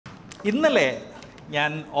ഇന്നലെ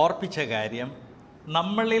ഞാൻ ഓർപ്പിച്ച കാര്യം,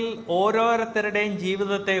 നമ്മളിൽ ഓരോരുത്തരുടെയും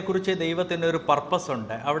ജീവിതത്തെക്കുറിച്ച് ദൈവത്തിനൊരു പർപ്പസ്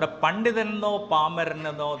ഉണ്ട്. അവിടെ പണ്ഡിതനെന്നോ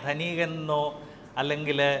പാമരനെന്നോ ധനികനെന്നോ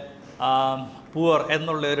അല്ലെങ്കിൽ പുവർ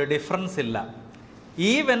എന്നുള്ള ഒരു ഡിഫറൻസ് ഇല്ല.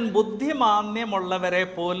 ഈവൻ ബുദ്ധിമാന്യമുള്ളവരെ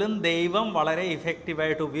പോലും ദൈവം വളരെ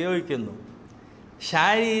ഇഫക്റ്റീവായിട്ട് ഉപയോഗിക്കുന്നു.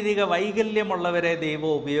 ശാരീരിക വൈകല്യമുള്ളവരെ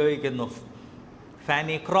ദൈവം ഉപയോഗിക്കുന്നു.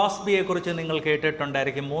 ഫാനി ക്രോസ്ബിയെക്കുറിച്ച് നിങ്ങൾ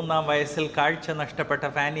കേട്ടിട്ടുണ്ടായിരിക്കും. 3-ാം വയസ്സിൽ കാഴ്ച നഷ്ടപ്പെട്ട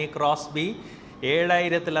ഫാനി ക്രോസ്ബി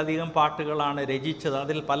 7000-ത്തിലധികം പാട്ടുകളാണ് രചിച്ചത്.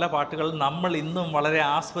 അതിൽ പല പാട്ടുകൾ നമ്മൾ ഇന്നും വളരെ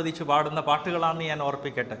ആസ്വദിച്ച് പാടുന്ന പാട്ടുകളാണെന്ന് ഞാൻ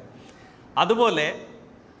ഓർപ്പിക്കട്ടെ. അതുപോലെ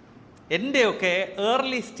എൻ്റെയൊക്കെ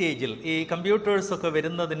ഏർലി സ്റ്റേജിൽ ഈ കമ്പ്യൂട്ടേഴ്സൊക്കെ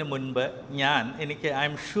വരുന്നതിന് മുൻപ് എനിക്ക് ഐ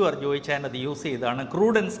എം ഷുവർ ജോയിച്ചാൻ അത് യൂസ് ചെയ്തതാണ്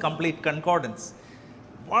ക്രൂഡൻസ് കംപ്ലീറ്റ് കൺകോർഡൻസ്.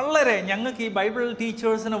 വളരെ ഞങ്ങൾക്ക് ഈ ബൈബിൾ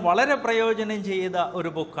ടീച്ചേഴ്സിന് വളരെ പ്രയോജനം ചെയ്ത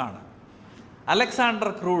ഒരു ബുക്കാണ്. അലക്സാണ്ടർ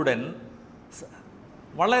ക്രൂഡൻ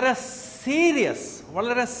വളരെ സീരിയസ്,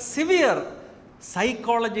 വളരെ സിവിയർ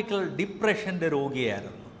സൈക്കോളജിക്കൽ ഡിപ്രഷൻ്റെ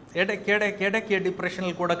രോഗിയായിരുന്നു. ഇടയ്ക്ക്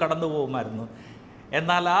ഡിപ്രഷനിൽ കൂടെ കടന്നു പോകുമായിരുന്നു.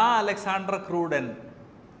 എന്നാൽ ആ അലക്സാണ്ടർ ക്രൂഡൻ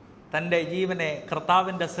തൻ്റെ ജീവനെ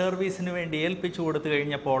കർത്താവിൻ്റെ സർവീസിന് വേണ്ടി ഏൽപ്പിച്ചു കൊടുത്തു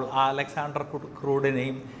കഴിഞ്ഞപ്പോൾ ആ അലക്സാണ്ടർ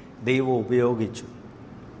ക്രൂഡനെയും ദൈവം ഉപയോഗിച്ചു.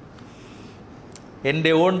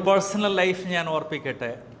 എൻ്റെ ഓൺ പേഴ്സണൽ ലൈഫ് ഞാൻ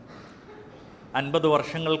ഓർപ്പിക്കട്ടെ. 50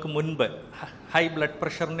 വർഷങ്ങൾക്ക് മുൻപ് ഹൈ ബ്ലഡ്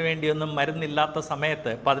പ്രഷറിന് വേണ്ടിയൊന്നും മരുന്നില്ലാത്ത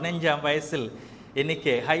സമയത്ത് 15-ാം വയസ്സിൽ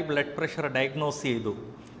എനിക്ക് ഹൈ ബ്ലഡ് പ്രഷർ ഡയഗ്നോസ് ചെയ്തു.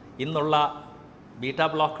 ഇന്നുള്ള ബീറ്റാ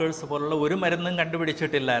ബ്ലോക്കേഴ്സ് പോലുള്ള ഒരു മരുന്നും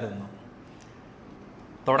കണ്ടുപിടിച്ചിട്ടില്ലായിരുന്നു.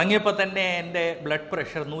 തുടങ്ങിയപ്പോൾ തന്നെ എൻ്റെ ബ്ലഡ്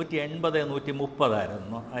പ്രഷർ 180-130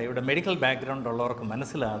 ആയിരുന്നു. ഇവിടെ മെഡിക്കൽ ബാക്ക്ഗ്രൗണ്ട് ഉള്ളവർക്ക്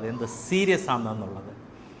മനസ്സിലാകാതെ എന്ത് സീരിയസ് ആണെന്നുള്ളത്.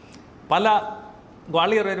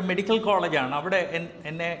 ഗ്വാളിയർ ഒരു മെഡിക്കൽ കോളേജാണ്. അവിടെ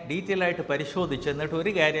എന്നെ ഡീറ്റെയിൽ ആയിട്ട് പരിശോധിച്ച് എന്നിട്ട്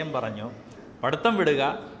ഒരു കാര്യം പറഞ്ഞു: പഠിത്തം വിടുക,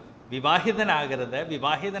 വിവാഹിതനാകരുത്.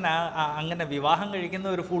 അങ്ങനെ വിവാഹം കഴിക്കുന്ന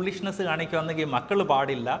ഒരു ഫൂളിഷ്നെസ് കാണിക്കുകയാണെങ്കിൽ മക്കൾ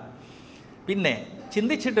പാടില്ല. പിന്നെ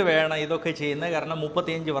ചിന്തിച്ചിട്ട് വേണം ഇതൊക്കെ ചെയ്യുന്നത്, കാരണം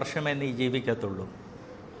 35 വർഷമേ നീ ജീവിക്കത്തുള്ളൂ.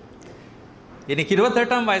 എനിക്ക്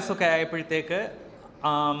 28-ാം വയസ്സൊക്കെ ആയപ്പോഴത്തേക്ക്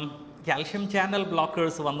കാൽഷ്യം ചാനൽ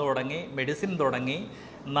ബ്ലോക്കേഴ്സ് വന്നു തുടങ്ങി, മെഡിസിൻ തുടങ്ങി.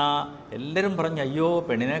 എന്നാൽ എല്ലാവരും പറഞ്ഞു, അയ്യോ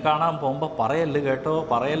പെണ്ണിനെ കാണാൻ പോകുമ്പോൾ പറയല്ല്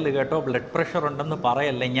കേട്ടോ ബ്ലഡ് പ്രഷർ ഉണ്ടെന്ന്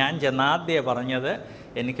പറയല്ലേ. ഞാൻ ചെന്നാദ്യമേ പറഞ്ഞത്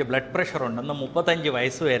എനിക്ക് ബ്ലഡ് പ്രഷർ ഉണ്ടെന്ന്, 35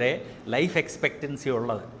 വയസ്സ് വരെ ലൈഫ് എക്സ്പെക്റ്റൻസി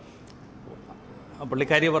ഉള്ളത്.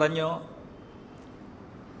 പുള്ളിക്കാരി പറഞ്ഞു,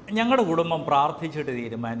 ഞങ്ങളുടെ കുടുംബം പ്രാർത്ഥിച്ചിട്ട്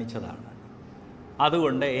തീരുമാനിച്ചതാണ്,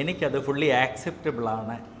 അതുകൊണ്ട് എനിക്കത് ഫുള്ളി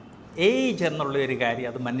ആക്സെപ്റ്റബിളാണ്. ഏജ് എന്നുള്ളൊരു കാര്യം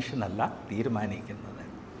അത് മനുഷ്യനല്ല തീരുമാനിക്കുന്നത്.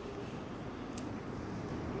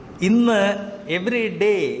 ഇന്ന് എവറി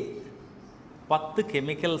ഡേ 10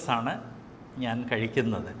 കെമിക്കൽസാണ് ഞാൻ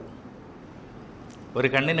കഴിക്കുന്നത്. ഒരു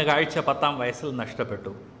കണ്ണിന് കാഴ്ച 10-ാം വയസ്സിൽ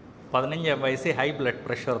നഷ്ടപ്പെട്ടു. 15-ാം വയസ്സിൽ ഹൈ ബ്ലഡ്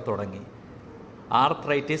പ്രഷർ തുടങ്ങി.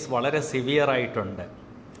 ആർത്രൈറ്റിസ് വളരെ സിവിയറായിട്ടുണ്ട്.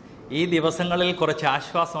 ഈ ദിവസങ്ങളിൽ കുറച്ച്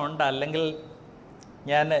ആശ്വാസമുണ്ട്. അല്ലെങ്കിൽ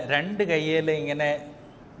ഞാൻ 2 കയ്യിൽ ഇങ്ങനെ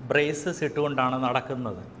ബ്രേസസ് ഇട്ടുകൊണ്ടാണ്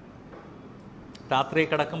നടക്കുന്നത്. രാത്രി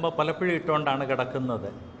കിടക്കുമ്പോൾ പലപ്പോഴും ഇട്ടുകൊണ്ടാണ് കിടക്കുന്നത്.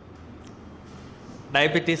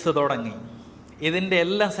 ഡയബറ്റീസ് തുടങ്ങി. ഇതിൻ്റെ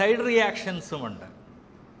എല്ലാ സൈഡ് റിയാക്ഷൻസുമുണ്ട്.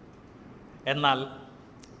 എന്നാൽ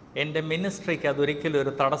എൻ്റെ മിനിസ്ട്രിക്ക് അതൊരിക്കലും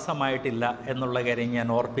ഒരു തടസ്സമായിട്ടില്ല എന്നുള്ള കാര്യം ഞാൻ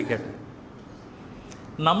ഓർപ്പിക്കട്ടെ.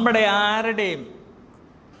 നമ്മുടെ ആരുടെയും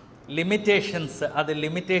ലിമിറ്റേഷൻസ് അത്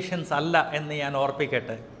ലിമിറ്റേഷൻസ് അല്ല എന്ന് ഞാൻ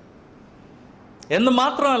ഓർപ്പിക്കട്ടെ. എന്ന്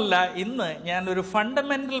മാത്രമല്ല, ഇന്ന് ഞാനൊരു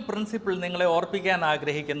ഫണ്ടമെൻ്റൽ പ്രിൻസിപ്പിൾ നിങ്ങളെ ഓർപ്പിക്കാൻ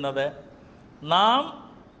ആഗ്രഹിക്കുന്നത്, നാം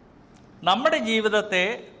നമ്മുടെ ജീവിതത്തെ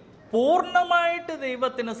പൂർണ്ണമായിട്ട്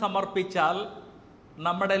ദൈവത്തിന് സമർപ്പിച്ചാൽ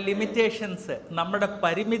നമ്മുടെ ലിമിറ്റേഷൻസ്, നമ്മുടെ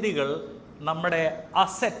പരിമിതികൾ നമ്മുടെ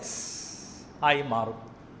അസറ്റ്സ് ആയി മാറും.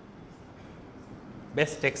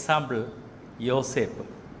 Best example Yoseph.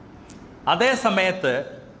 അതേ സമയത്ത്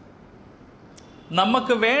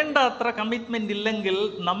നമുക്ക് വേണ്ട അത്ര കമ്മിറ്റ്മെൻ്റ് ഇല്ലെങ്കിൽ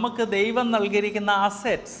നമുക്ക് ദൈവം നൽകിയിരിക്കുന്ന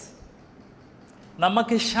അസറ്റ്സ്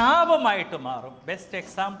നമുക്ക് ശാപമായിട്ട് മാറും. ബെസ്റ്റ്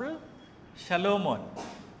എക്സാമ്പിൾ ശലോമോൻ.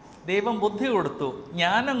 ദൈവം ബുദ്ധി കൊടുത്തു,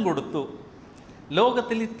 ജ്ഞാനം കൊടുത്തു.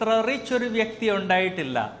 ലോകത്തിൽ ഇത്ര റിച്ച് ഒരു വ്യക്തി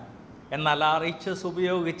ഉണ്ടായിട്ടില്ല. എന്നാൽ ആ റിച്ചസ്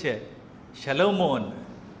ഉപയോഗിച്ച് ശലോമോൻ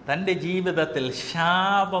തൻ്റെ ജീവിതത്തിൽ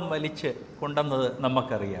ശാപം വലിച്ച് കൊണ്ടുവന്നത്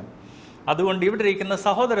നമുക്കറിയാം. അതുകൊണ്ട് ഇവിടെ ഇരിക്കുന്ന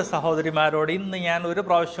സഹോദരന്മാരോട് ഇന്ന് ഞാൻ ഒരു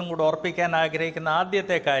പ്രാവശ്യം കൂടെ ഓർപ്പിക്കാൻ ആഗ്രഹിക്കുന്ന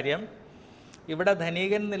ആദ്യത്തെ കാര്യം, ഇവിടെ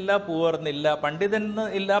ധനികനെന്നില്ല, പൂവർന്നില്ല,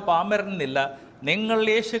 പണ്ഡിതനെന്നില്ല, പാമരനെന്നില്ല. നിങ്ങൾ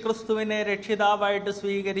യേശു ക്രിസ്തുവിനെ രക്ഷിതാവായിട്ട്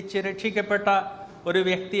സ്വീകരിച്ച് രക്ഷിക്കപ്പെട്ട ഒരു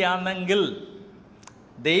വ്യക്തിയാണെങ്കിൽ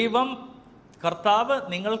കർത്താവ്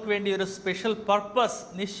നിങ്ങൾക്ക് വേണ്ടി ഒരു സ്പെഷ്യൽ പർപ്പസ്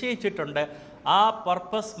നിശ്ചയിച്ചിട്ടുണ്ട്. ആ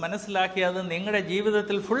പർപ്പസ് മനസ്സിലാക്കി അത് നിങ്ങളുടെ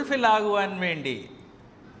ജീവിതത്തിൽ ഫുൾഫിൽ ആകുവാൻ വേണ്ടി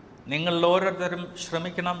നിങ്ങൾ ഓരോരുത്തരും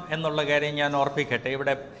ശ്രമിക്കണം എന്നുള്ള കാര്യം ഞാൻ ഓർപ്പിക്കട്ടെ.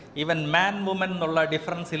 ഇവിടെ ഈവൻ മാൻ വുമൻ എന്നുള്ള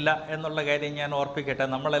ഡിഫറൻസ് ഇല്ല എന്നുള്ള കാര്യം ഞാൻ ഓർപ്പിക്കട്ടെ.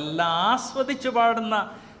 നമ്മളെല്ലാം ആസ്വദിച്ച് പാടുന്ന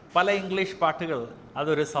പല ഇംഗ്ലീഷ് പാട്ടുകൾ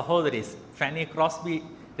അതൊരു സഹോദരി ഫാനി ക്രോസ്ബി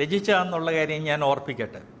രചിച്ചതെന്നുള്ള കാര്യം ഞാൻ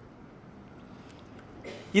ഓർപ്പിക്കട്ടെ.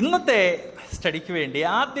 ഇന്നത്തെ സ്റ്റഡിക്ക് വേണ്ടി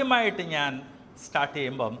ആദ്യമായിട്ട് ഞാൻ സ്റ്റാർട്ട്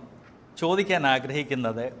ചെയ്യുമ്പം ചോദിക്കാൻ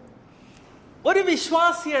ആഗ്രഹിക്കുന്നത്, ഒരു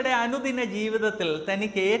വിശ്വാസിയുടെ അനുദിന ജീവിതത്തിൽ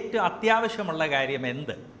തനിക്ക് ഏറ്റവും അത്യാവശ്യമുള്ള കാര്യം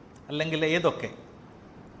എന്ത്, അല്ലെങ്കിൽ ഏതൊക്കെ?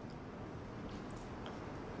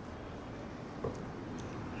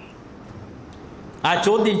 ആ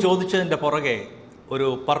ചോദ്യം ചോദിച്ചതിൻ്റെ പുറകെ ഒരു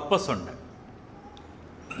പർപ്പസ് ഉണ്ട്.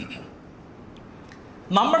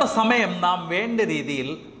 നമ്മുടെ സമയം നാം വേണ്ട രീതിയിൽ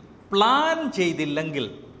പ്ലാൻ ചെയ്തില്ലെങ്കിൽ,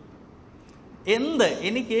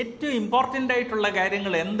 എനിക്ക് ഏറ്റവും ഇമ്പോർട്ടൻ്റ് ആയിട്ടുള്ള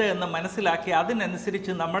കാര്യങ്ങൾ എന്ത് എന്ന് മനസ്സിലാക്കി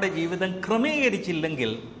അതിനനുസരിച്ച് നമ്മുടെ ജീവിതം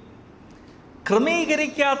ക്രമീകരിച്ചില്ലെങ്കിൽ,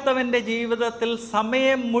 ക്രമീകരിക്കാത്തവൻ്റെ ജീവിതത്തിൽ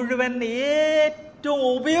സമയം മുഴുവൻ ഏറ്റവും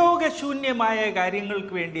ഉപയോഗശൂന്യമായ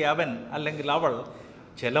കാര്യങ്ങൾക്ക് വേണ്ടി അവൻ അല്ലെങ്കിൽ അവൾ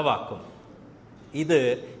ചെലവാക്കും. ഇത്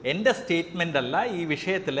എൻ്റെ സ്റ്റേറ്റ്മെൻ്റ് അല്ല. ഈ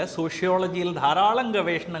വിഷയത്തിൽ സോഷ്യോളജിയിൽ ധാരാളം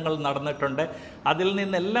ഗവേഷണങ്ങൾ നടന്നിട്ടുണ്ട്. അതിൽ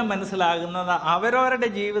നിന്നെല്ലാം മനസ്സിലാകുന്നത് അവരവരുടെ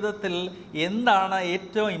ജീവിതത്തിൽ എന്താണ്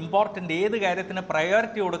ഏറ്റവും ഇമ്പോർട്ടൻ്റ്, ഏത് കാര്യത്തിന്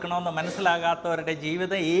പ്രയോറിറ്റി കൊടുക്കണമെന്ന് മനസ്സിലാകാത്തവരുടെ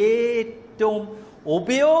ജീവിതം ഏറ്റവും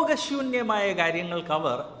ഉപയോഗശൂന്യമായ കാര്യങ്ങൾക്ക്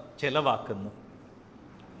അവർ ചെലവാക്കുന്നു.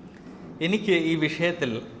 എനിക്ക് ഈ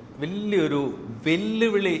വിഷയത്തിൽ വലിയൊരു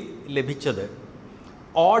വെല്ലുവിളി ലഭിച്ചത്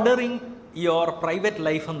ഓർഡറിങ് യുവർ പ്രൈവറ്റ്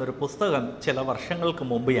ലൈഫ് എന്നൊരു പുസ്തകം ചില വർഷങ്ങൾക്ക്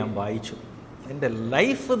മുമ്പ് ഞാൻ വായിച്ചു. എൻ്റെ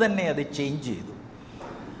ലൈഫ് തന്നെ അത് ചേഞ്ച് ചെയ്തു.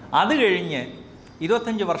 അത് കഴിഞ്ഞ്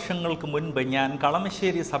 25 വർഷങ്ങൾക്ക് മുൻപ് ഞാൻ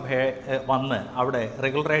കളമശ്ശേരി സഭയെ വന്ന് അവിടെ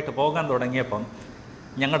റെഗുലറായിട്ട് പോകാൻ തുടങ്ങിയപ്പം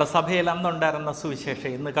ഞങ്ങളുടെ സഭയിൽ അന്നുണ്ടായിരുന്ന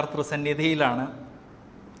സുവിശേഷം ഇന്ന് കർത്തൃസന്നിധിയിലാണ്,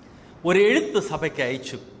 ഒരു എഴുത്ത് സഭയ്ക്ക്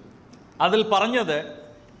അയച്ചു. അതിൽ പറഞ്ഞത്,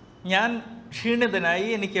 ഞാൻ ക്ഷീണിതനായി,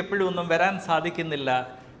 എനിക്ക് എപ്പോഴും ഒന്നും വരാൻ സാധിക്കുന്നില്ല,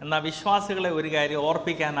 എന്നാൽ വിശ്വാസികളെ ഒരു കാര്യം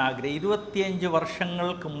ഓർപ്പിക്കാൻ ആഗ്രഹം, 25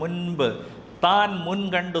 വർഷങ്ങൾക്ക് മുൻപ് താൻ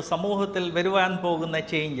മുൻകണ്ടു സമൂഹത്തിൽ വരുവാൻ പോകുന്ന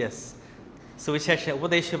ചേഞ്ചസ്. സുവിശേഷ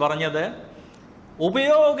ഉപദേശി പറഞ്ഞത്,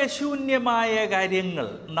 ഉപയോഗശൂന്യമായ കാര്യങ്ങൾ,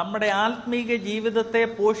 നമ്മുടെ ആത്മീക ജീവിതത്തെ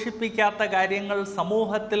പോഷിപ്പിക്കാത്ത കാര്യങ്ങൾ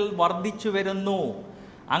സമൂഹത്തിൽ വർദ്ധിച്ചു വരുന്നു.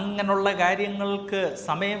 അങ്ങനെയുള്ള കാര്യങ്ങൾക്ക്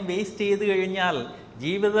സമയം വേസ്റ്റ് ചെയ്ത് കഴിഞ്ഞാൽ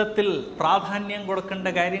ജീവിതത്തിൽ പ്രാധാന്യം കൊടുക്കേണ്ട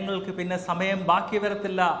കാര്യങ്ങൾക്ക് പിന്നെ സമയം ബാക്കി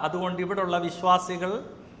വരത്തില്ല. അതുകൊണ്ട് ഇവിടെയുള്ള വിശ്വാസികൾ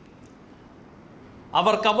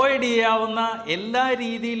അവർക്ക് അവോയ്ഡ് ചെയ്യാവുന്ന എല്ലാ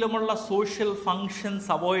രീതിയിലുമുള്ള സോഷ്യൽ ഫങ്ഷൻസ്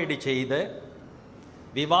അവോയ്ഡ് ചെയ്ത്,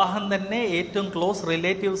 വിവാഹം തന്നെ ഏറ്റവും ക്ലോസ്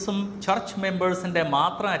റിലേറ്റീവ്സും ചർച്ച് മെമ്പേഴ്സിൻ്റെ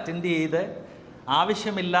മാത്രം അറ്റൻഡ് ചെയ്ത്,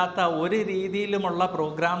 ആവശ്യമില്ലാത്ത ഒരു രീതിയിലുമുള്ള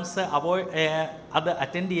പ്രോഗ്രാംസ് അത്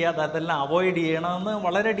അറ്റൻഡ് ചെയ്യാതെ അതെല്ലാം അവോയ്ഡ് ചെയ്യണമെന്ന്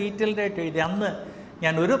വളരെ ഡീറ്റെയിൽഡായിട്ട് എഴുതി. അന്ന്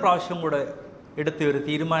ഞാൻ ഒരു പ്രാവശ്യം കൂടെ എടുത്ത ഒരു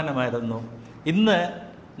തീരുമാനമായിരുന്നു, ഇന്ന്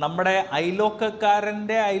നമ്മുടെ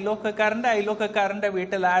അയലോക്കക്കാരൻ്റെ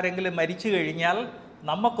വീട്ടിൽ ആരെങ്കിലും മരിച്ചു കഴിഞ്ഞാൽ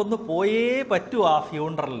നമുക്കൊന്ന് പോയേ പറ്റൂ ആ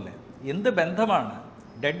ഫ്യൂണറലിന്. എന്ത് ബന്ധമാണ്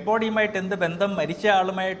ഡെഡ് ബോഡിയുമായിട്ട്, എന്ത് ബന്ധം മരിച്ച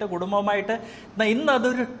ആളുമായിട്ട്, കുടുംബവുമായിട്ട്. ഇന്ന്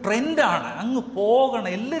അതൊരു ട്രെൻഡാണ്, അങ്ങ് പോകണം,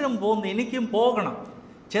 എല്ലാവരും പോകുന്നു, എനിക്കും പോകണം.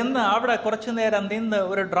 ചെന്ന് അവിടെ കുറച്ചു നേരം നിന്ന്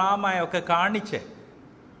ഒരു ഡ്രാമയൊക്കെ കാണിച്ച്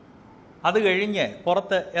അത് കഴിഞ്ഞ്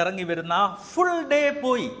പുറത്ത് ഇറങ്ങി വരുന്ന ആ ഫുൾ ഡേ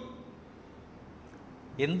പോയി.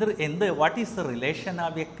 വാട്ട് ഈസ് ദ റിലേഷൻ ആ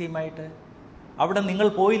വ്യക്തിയുമായിട്ട്? അവിടെ നിങ്ങൾ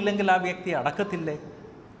പോയില്ലെങ്കിൽ ആ വ്യക്തി അടക്കത്തില്ലേ?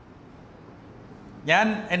 ഞാൻ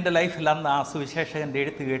എൻ്റെ ലൈഫിൽ അന്ന് ആ സുവിശേഷകൻ്റെ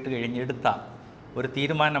എഴുത്ത് കേട്ട് കഴിഞ്ഞ് എടുത്ത ഒരു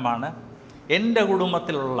തീരുമാനമാണ്, എൻ്റെ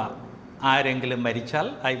കുടുംബത്തിലുള്ള ആരെങ്കിലും മരിച്ചാൽ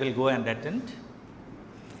I will go and attend.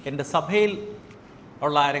 എൻ്റെ സഭയിൽ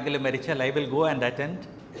ഉള്ള ആരെങ്കിലും മരിച്ചാൽ I will go and attend.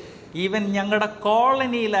 Even ഞങ്ങളുടെ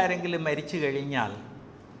കോളനിയിൽ ആരെങ്കിലും മരിച്ചു കഴിഞ്ഞാൽ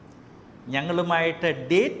ഞങ്ങളുമായിട്ട്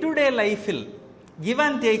ഡേ ടു ഡേ ലൈഫിൽ ഗിവ്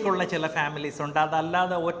ആൻഡ് ടേക്ക് ഉള്ള ചില ഫാമിലീസ് ഉണ്ട്.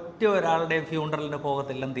 അതല്ലാതെ ഒറ്റ ഒരാളുടെയും ഫ്യൂണറലിന്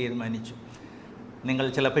പോകത്തില്ലെന്ന് തീരുമാനിച്ചു. നിങ്ങൾ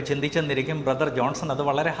ചിലപ്പോൾ ചിന്തിച്ചെന്നിരിക്കും, ബ്രദർ ജോൺസൺ അത്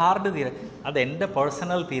വളരെ ഹാർഡ് അത് എൻ്റെ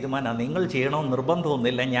പേഴ്സണൽ തീരുമാനമാണ്, നിങ്ങൾ ചെയ്യണമെന്ന്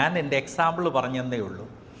നിർബന്ധമൊന്നുമില്ല. ഞാൻ എൻ്റെ എക്സാമ്പിൾ പറഞ്ഞതേ ഉള്ളൂ.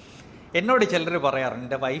 എന്നോട് ചിലർ പറയാറുണ്ട്,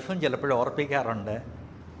 എൻ്റെ വൈഫും ചിലപ്പോഴും ഓർപ്പിക്കാറുണ്ട്,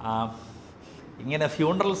 ഇങ്ങനെ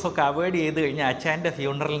ഫ്യൂണറൽസൊക്കെ അവോയ്ഡ് ചെയ്ത് കഴിഞ്ഞാൽ അച്ഛൻ്റെ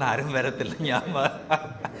ഫ്യൂണറലിന് ആരും വരത്തില്ല.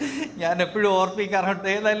 ഞാൻ എപ്പോഴും ഓർപ്പിക്കാറുണ്ട്,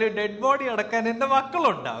 ഏതായാലും ഡെഡ് ബോഡി അടക്കാൻ എൻ്റെ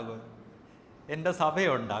മക്കളുണ്ടാകും, എൻ്റെ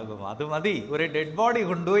സഭയുണ്ടാകും, അത് മതി. ഒരു ഡെഡ് ബോഡി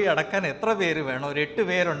കൊണ്ടുപോയി അടക്കാൻ എത്ര പേര് വേണം? ഒരു 8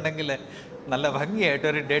 പേരുണ്ടെങ്കിൽ നല്ല ഭംഗിയായിട്ട്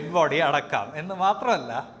ഒരു ഡെഡ് ബോഡി അടക്കാം എന്ന്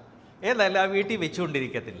മാത്രമല്ല, ഏതായാലും ആ വീട്ടിൽ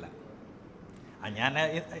വെച്ചുകൊണ്ടിരിക്കത്തില്ല.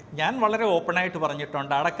 ഞാൻ വളരെ ഓപ്പണായിട്ട്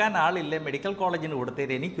പറഞ്ഞിട്ടുണ്ട്, അടക്കാൻ ആളില്ലേ മെഡിക്കൽ കോളേജിന്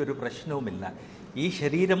കൊടുത്തേര്, എനിക്കൊരു പ്രശ്നവുമില്ല. ഈ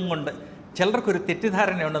ശരീരം കൊണ്ട് ചിലർക്കൊരു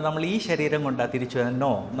തെറ്റിദ്ധാരണയുണ്ട്, നമ്മൾ ഈ ശരീരം കൊണ്ടാണ് തിരിച്ചു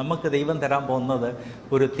വന്നോ. നമുക്ക് ദൈവം തരാൻ പോകുന്നത്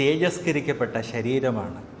ഒരു തേജസ്കരിക്കപ്പെട്ട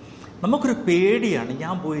ശരീരമാണ്. നമുക്കൊരു പേടിയാണ്,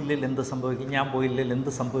 ഞാൻ പോയില്ലെങ്കിൽ എന്ത് സംഭവിക്കും, ഞാൻ പോയില്ലെങ്കിൽ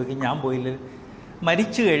എന്ത് സംഭവിക്കും, ഞാൻ പോയില്ലെങ്കിൽ.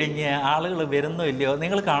 മരിച്ചു കഴിഞ്ഞ് ആളുകൾ വരുന്നോ ഇല്ലയോ,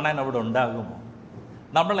 നിങ്ങൾ കാണാൻ അവിടെ ഉണ്ടാകുമോ?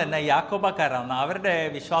 നമ്മൾ തന്നെ യാക്കോബക്കാരാണ്. അവരുടെ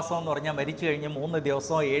വിശ്വാസം എന്ന് പറഞ്ഞാൽ മരിച്ചു കഴിഞ്ഞ് 3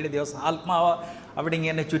 ദിവസമോ 7 ദിവസം ആത്മാവ് അവിടെ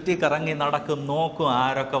ഇങ്ങനെ ചുറ്റിക്കറങ്ങി നടക്കും, നോക്കും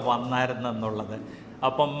ആരൊക്കെ വന്നായിരുന്നെന്നുള്ളത്.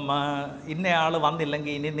 അപ്പം ഇന്നയാൾ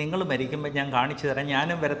വന്നില്ലെങ്കിൽ ഇനി നിങ്ങൾ മരിക്കുമ്പോൾ ഞാൻ കാണിച്ചു തരാം,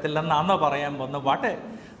 ഞാനും വരത്തില്ലെന്നാണോ പറയാൻ പോകുന്നത്?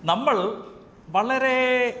 നമ്മൾ വളരെ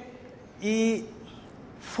ഈ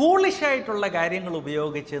ഫൂളിഷായിട്ടുള്ള കാര്യങ്ങൾ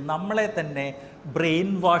ഉപയോഗിച്ച് നമ്മളെ തന്നെ ബ്രെയിൻ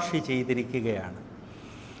വാഷ് ചെയ്തിരിക്കുകയാണ്.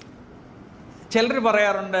 ചിലർ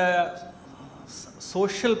പറയാറുണ്ട്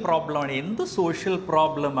സോഷ്യൽ പ്രോബ്ലമാണ്. എന്ത് സോഷ്യൽ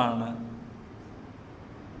പ്രോബ്ലമാണ്?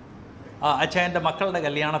 അച്ഛൻ്റെ മക്കളുടെ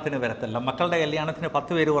കല്യാണത്തിന് വരത്തില്ല, മക്കളുടെ കല്യാണത്തിന്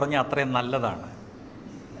 10 പേര് പറഞ്ഞാൽ അത്രയും നല്ലതാണ്.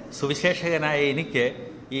 സുവിശേഷകനായ എനിക്ക്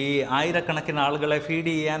ഈ ആയിരക്കണക്കിന് ആളുകളെ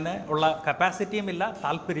ഫീഡ് ചെയ്യാൻ ഉള്ള കപ്പാസിറ്റിയുമില്ല,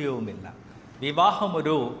 താല്പര്യവുമില്ല. വിവാഹം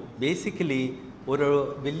ബേസിക്കലി ഒരു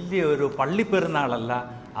വലിയൊരു പള്ളിപ്പെരുന്നാളല്ല,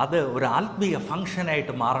 അത് ഒരു ആത്മീയ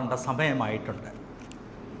ഫങ്ഷനായിട്ട് മാറേണ്ട സമയമായിട്ടുണ്ട്.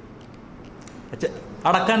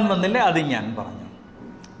 അടക്കാൻ വന്നില്ല, അത് ഞാൻ പറഞ്ഞു.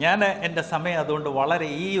 ഞാൻ എൻ്റെ സമയം അതുകൊണ്ട് വളരെ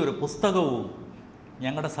ഈ ഒരു പുസ്തകവും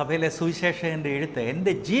ഞങ്ങളുടെ സഭയിലെ സുവിശേഷകൻ്റെ എഴുത്ത്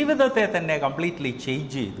എൻ്റെ ജീവിതത്തെ തന്നെ കംപ്ലീറ്റ്ലി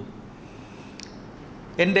ചേഞ്ച് ചെയ്തു.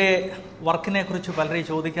 എൻ്റെ വർക്കിനെ കുറിച്ച് പലരും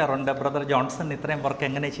ചോദിക്കാറുണ്ട്, ബ്രദർ ജോൺസൺ ഇത്രയും വർക്ക്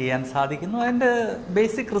എങ്ങനെ ചെയ്യാൻ സാധിക്കുന്നു? അതിൻ്റെ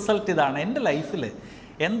ബേസിക് റിസൾട്ട് ഇതാണ്. എൻ്റെ ലൈഫിൽ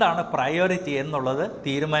എന്താണ് പ്രയോറിറ്റി എന്നുള്ളത്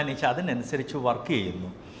തീരുമാനിച്ച് അതിനനുസരിച്ച് വർക്ക് ചെയ്യുന്നു.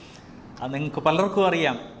 അത് നിങ്ങൾക്ക് പലർക്കും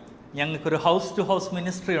അറിയാം. ഞങ്ങൾക്കൊരു ഹൗസ് ടു ഹൗസ്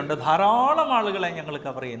മിനിസ്ട്രി ഉണ്ട്, ധാരാളം ആളുകളെ ഞങ്ങൾ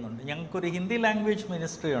കവർ ചെയ്യുന്നുണ്ട്. ഞങ്ങൾക്കൊരു ഹിന്ദി ലാംഗ്വേജ്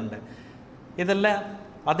മിനിസ്ട്രി ഉണ്ട്. ഇതെല്ലാം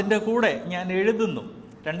അതിൻ്റെ കൂടെ ഞാൻ എഴുതുന്നു.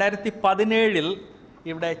 2017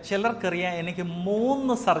 ഇവിടെ ചിലർക്കറിയാം എനിക്ക്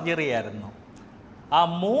 3 സർജറി ആയിരുന്നു. ആ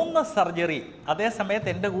 3 സർജറി അതേ സമയത്ത്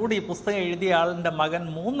എൻ്റെ കൂടെ ഈ പുസ്തകം എഴുതിയ ആളിൻ്റെ മകൻ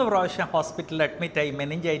 3 പ്രാവശ്യം ഹോസ്പിറ്റലിൽ അഡ്മിറ്റായി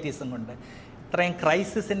മെനിഞ്ചൈറ്റിസും കൊണ്ട്. ഇത്രയും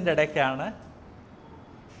ക്രൈസിസിൻ്റെ ഇടയ്ക്കാണ്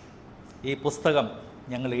ഈ പുസ്തകം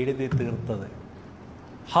ഞങ്ങൾ എഴുതി തീർത്തത്.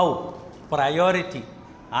 How priority.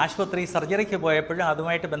 ആശുപത്രി സർജറിക്ക് പോയപ്പോഴും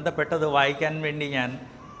അതുമായിട്ട് ബന്ധപ്പെട്ടത് വായിക്കാൻ വേണ്ടി ഞാൻ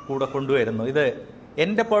കൂടെ കൊണ്ടുവരുന്നു. ഇത്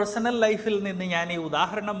എൻ്റെ പേഴ്സണൽ ലൈഫിൽ നിന്ന് ഞാൻ ഈ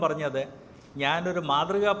ഉദാഹരണം പറഞ്ഞത് ഞാനൊരു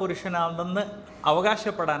മാതൃകാ പുരുഷനാണെന്ന്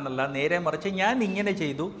അവകാശപ്പെടാനല്ല, നേരെ മറിച്ച് ഞാൻ ഇങ്ങനെ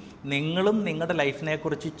ചെയ്തു. നിങ്ങളും നിങ്ങളുടെ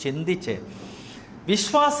ലൈഫിനെക്കുറിച്ച് ചിന്തിച്ച്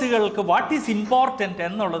വിശ്വാസികൾക്ക് വാട്ട് ഈസ് ഇമ്പോർട്ടൻ്റ്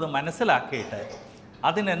എന്നുള്ളത് മനസ്സിലാക്കിയിട്ട്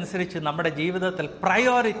അതിനനുസരിച്ച് നമ്മുടെ ജീവിതത്തിൽ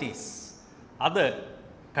പ്രയോറിറ്റീസ് അത്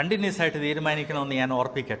കണ്ടിന്യൂസ് ആയിട്ട് തീരുമാനിക്കണമെന്ന് ഞാൻ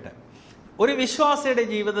ഓർപ്പിക്കട്ടെ. ഒരു വിശ്വാസിയുടെ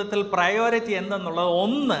ജീവിതത്തിൽ പ്രയോറിറ്റി എന്തെന്നുള്ളത്,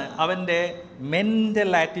 ഒന്ന് അവൻ്റെ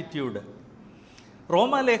മെൻ്റൽ ആറ്റിറ്റ്യൂഡ്.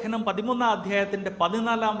 റോമാലേഖനം 13-ാം അധ്യായത്തിൻ്റെ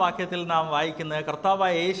 14-ാം വാക്യത്തിൽ നാം വായിക്കുന്നത്,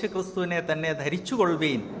 കർത്താവായ യേശു ക്രിസ്തുവിനെ തന്നെ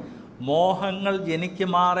ധരിച്ചുകൊള്ളുവീൻ, മോഹങ്ങൾ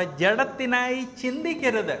ജനിക്കുമാറെ ജഡത്തിനായി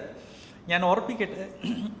ചിന്തിക്കരുത്. ഞാൻ ഓർപ്പിക്കട്ടെ,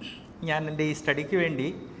 ഞാൻ എൻ്റെ ഈ സ്റ്റഡിക്ക് വേണ്ടി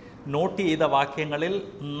നോട്ട് ചെയ്ത വാക്യങ്ങളിൽ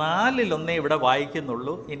 4-1 ഇവിടെ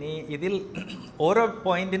വായിക്കുന്നുള്ളൂ. ഇനി ഇതിൽ ഓരോ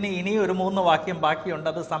പോയിന്റിന് ഇനി ഒരു 3 വാക്യം ബാക്കിയുണ്ട്.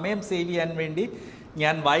 അത് സമയം സേവ് ചെയ്യാൻ വേണ്ടി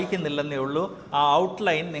ഞാൻ വായിക്കുന്നില്ലെന്നേ ഉള്ളൂ. ആ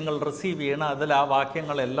ഔട്ട്ലൈൻ നിങ്ങൾ റിസീവ് ചെയ്യണം, അതിൽ ആ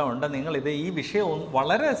വാക്യങ്ങളെല്ലാം ഉണ്ട്. നിങ്ങളിത് ഈ വിഷയം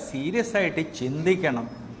വളരെ സീരിയസ് ആയിട്ട് ചിന്തിക്കണം.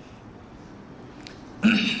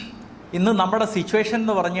 ഇന്ന് നമ്മുടെ സിറ്റുവേഷൻ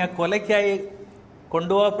എന്ന് പറഞ്ഞാൽ കൊലയ്ക്കായി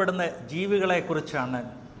കൊണ്ടുപോകപ്പെടുന്ന ജീവികളെക്കുറിച്ചാണ്.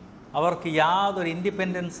 അവർക്ക് യാതൊരു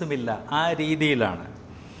ഇൻഡിപെൻഡൻസും ഇല്ല, ആ രീതിയിലാണ്.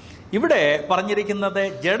 ഇവിടെ പറഞ്ഞിരിക്കുന്നത്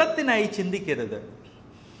ജഡത്തിനായി ചിന്തിക്കരുത്.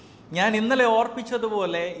 ഞാൻ ഇന്നലെ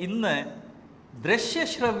ഓർപ്പിച്ചതുപോലെ ഇന്ന്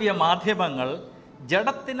ദൃശ്യശ്രവ്യ മാധ്യമങ്ങൾ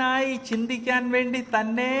ജഡത്തിനായി ചിന്തിക്കാൻ വേണ്ടി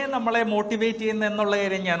തന്നെ നമ്മളെ മോട്ടിവേറ്റ് ചെയ്യുന്നു എന്നുള്ള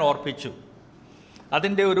കാര്യം ഞാൻ ഓർപ്പിച്ചു.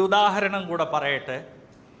 അതിൻ്റെ ഒരു ഉദാഹരണം കൂടെ പറയട്ടെ.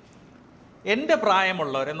 എൻ്റെ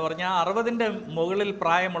പ്രായമുള്ളവരെന്ന് പറഞ്ഞാൽ 60-ൻ്റെ മുകളിൽ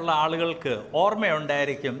പ്രായമുള്ള ആളുകൾക്ക്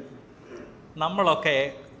ഓർമ്മയുണ്ടായിരിക്കും, നമ്മളൊക്കെ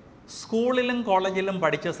സ്കൂളിലും കോളേജിലും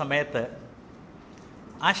പഠിച്ച സമയത്ത്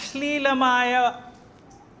അശ്ലീലമായ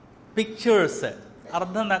പിക്ചേഴ്സ്,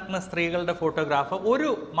 അർദ്ധനഗ്ന സ്ത്രീകളുടെ ഫോട്ടോഗ്രാഫ് ഒരു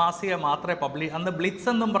മാസിക മാത്രമേ അന്ന് ബ്ലിറ്റ്സ്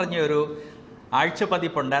എന്നും പറഞ്ഞ ഒരു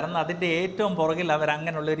ആഴ്ചപ്പതിപ്പുണ്ടായിരുന്നു. അതിൻ്റെ ഏറ്റവും പുറകിൽ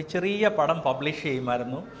അവരങ്ങനെയുള്ളൊരു ചെറിയ പടം പബ്ലിഷ്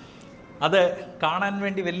ചെയ്യുമായിരുന്നു. അത് കാണാൻ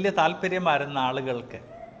വേണ്ടി വലിയ താല്പര്യമായിരുന്ന ആളുകൾക്ക്.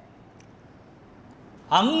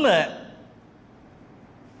 അന്ന്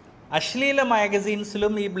അശ്ലീല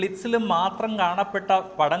മാഗസീൻസിലും ഈ ബ്ലിറ്റ്സിലും മാത്രം കാണപ്പെട്ട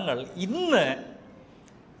പടങ്ങൾ ഇന്ന്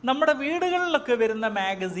നമ്മുടെ വീടുകളിലൊക്കെ വരുന്ന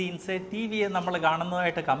മാഗസീൻസ്, ടി വിയെ നമ്മൾ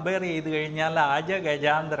കാണുന്നതായിട്ട് കമ്പയർ ചെയ്ത് കഴിഞ്ഞാൽ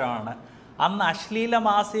അജഗജാന്തരമാണ്. അന്ന് അശ്ലീല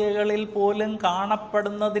മാസികകളിൽ പോലും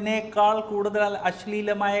കാണപ്പെടുന്നതിനേക്കാൾ കൂടുതൽ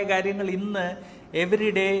അശ്ലീലമായ കാര്യങ്ങൾ ഇന്ന്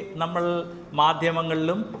എവരിഡേ നമ്മൾ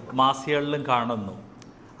മാധ്യമങ്ങളിലും മാസികകളിലും കാണുന്നു.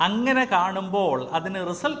 അങ്ങനെ കാണുമ്പോൾ അതിന്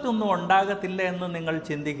റിസൾട്ടൊന്നും ഉണ്ടാകത്തില്ല എന്ന് നിങ്ങൾ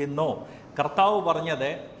ചിന്തിക്കുന്നു. കർത്താവ് പറഞ്ഞത്,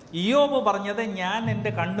 ഇയ്യോബ് പറഞ്ഞത്, ഞാൻ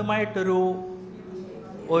എൻ്റെ കണ്ണുമായിട്ടൊരു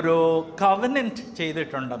കവനന്റ്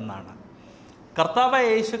ചെയ്തിട്ടുണ്ടെന്നാണ്. കർത്താവായ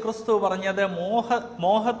യേശു ക്രിസ്തു പറഞ്ഞത്,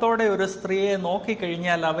 മോഹത്തോടെ ഒരു സ്ത്രീയെ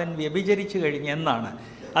നോക്കിക്കഴിഞ്ഞാൽ അവൻ വ്യഭിചരിച്ചു കഴിഞ്ഞെന്നാണ്.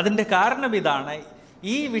 അതിൻ്റെ കാരണം ഇതാണ്,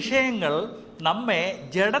 ഈ വിഷയങ്ങൾ നമ്മെ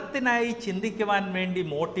ജഡത്തിനായി ചിന്തിക്കുവാൻ വേണ്ടി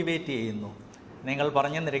മോട്ടിവേറ്റ് ചെയ്യുന്നു. നിങ്ങൾ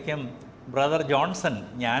പറഞ്ഞെന്നിരിക്കും, ബ്രദർ ജോൺസൺ,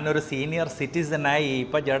 ഞാനൊരു സീനിയർ സിറ്റിസനായി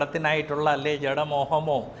ഇപ്പം ജഡത്തിനായിട്ടുള്ള അല്ലേ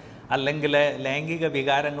ജഡമോഹമോ അല്ലെങ്കിൽ ലൈംഗിക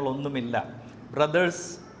വികാരങ്ങളൊന്നുമില്ല. ബ്രദേഴ്സ്,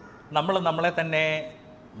 നമ്മളെ തന്നെ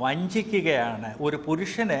വഞ്ചിക്കുകയാണ്. ഒരു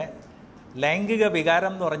പുരുഷന് ലൈംഗിക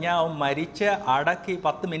വികാരം എന്ന് പറഞ്ഞാൽ അവൻ മരിച്ച് അടക്കി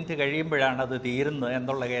 10 മിനിറ്റ് കഴിയുമ്പോഴാണ് അത് തീരുന്നത്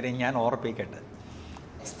എന്നുള്ള കാര്യം ഞാൻ ഓർപ്പിക്കട്ടെ.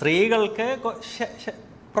 സ്ത്രീകൾക്ക്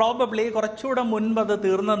പ്രോബബ്ലി കുറച്ചുകൂടെ മുൻപ് അത്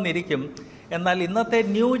തീർന്നെന്നിരിക്കും. എന്നാൽ ഇന്നത്തെ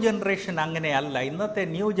ന്യൂ ജനറേഷൻ അങ്ങനെയല്ല. ഇന്നത്തെ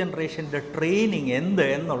ന്യൂ ജനറേഷൻ്റെ ട്രെയിനിങ് എന്ത്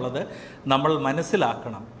എന്നുള്ളത് നമ്മൾ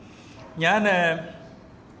മനസ്സിലാക്കണം. ഞാൻ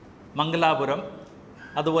മംഗലാപുരം,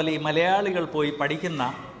 അതുപോലെ ഈ മലയാളികൾ പോയി പഠിക്കുന്ന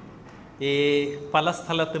ഈ പല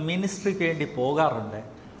സ്ഥലത്ത് മിനിസ്ട്രിക്ക് വേണ്ടി പോകാറുണ്ട്.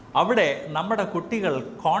 അവിടെ നമ്മുടെ കുട്ടികൾ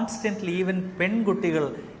കോൺസ്റ്റൻ്റ്ലി, ഈവൻ പെൺകുട്ടികൾ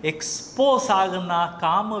എക്സ്പോസ് ആകുന്ന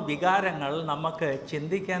കാമവികാരങ്ങൾ നമുക്ക്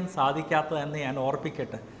ചിന്തിക്കാൻ സാധിക്കാത്തതെന്ന് ഞാൻ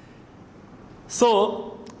ഓർപ്പിക്കട്ടെ. സോ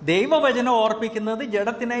ദൈവവചനം ഓർപ്പിക്കുന്നത്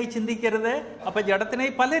ജഡത്തിനായി ചിന്തിക്കരുത്. അപ്പം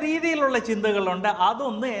ജഡത്തിനായി പല രീതിയിലുള്ള ചിന്തകളുണ്ട്.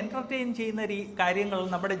 അതൊന്ന് എൻ്റർടൈൻ ചെയ്യുന്ന കാര്യങ്ങൾ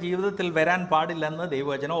നമ്മുടെ ജീവിതത്തിൽ വരാൻ പാടില്ലെന്ന്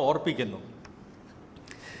ദൈവവചനം ഓർപ്പിക്കുന്നു.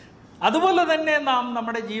 അതുപോലെ തന്നെ നാം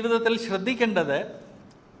നമ്മുടെ ജീവിതത്തിൽ ശ്രദ്ധിക്കേണ്ടത്,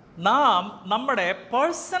 നാം നമ്മുടെ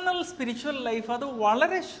പേഴ്സണൽ സ്പിരിച്വൽ ലൈഫ് അത്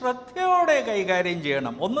വളരെ ശ്രദ്ധയോടെ കൈകാര്യം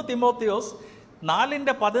ചെയ്യണം. 1 തിമോത്തിയോസ്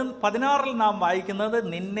 4:16 നാം വായിക്കുന്നത്,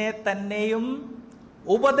 നിന്നെ തന്നെയും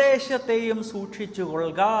ഉപദേശത്തെയും സൂക്ഷിച്ചു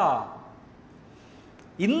കൊള്ളുക.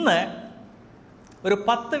 ഇന്ന് ഒരു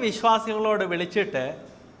 10 വിശ്വാസികളോട് വിളിച്ചിട്ട്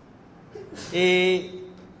ഈ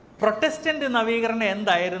പ്രൊട്ടസ്റ്റൻ്റ് നവീകരണം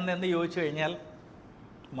എന്തായിരുന്നെന്ന് ചോദിച്ചു കഴിഞ്ഞാൽ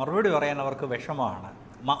മറുപടി പറയാൻ അവർക്ക് വിഷമമാണ്.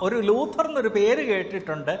 ഒരു ലൂഥർ എന്നൊരു പേര്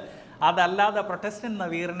കേട്ടിട്ടുണ്ട്, അതല്ലാതെ പ്രൊട്ടസ്റ്റൻ്റ്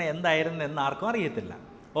നവീകരണം എന്തായിരുന്നു എന്ന് ആർക്കും അറിയത്തില്ല.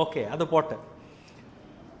 ഓക്കെ, അത് പോട്ടെ.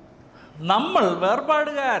 നമ്മൾ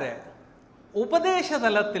വേർപാടുകാർ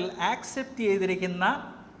ഉപദേശതലത്തിൽ ആക്സെപ്റ്റ് ചെയ്തിരിക്കുന്ന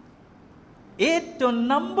ഏറ്റവും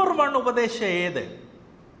നമ്പർ 1 ഉപദേശം ഏത്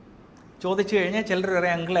ചോദിച്ചു കഴിഞ്ഞാൽ ചിലർ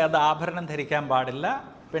പറയാം, അങ്കിളെ അത് ആഭരണം ധരിക്കാൻ പാടില്ല,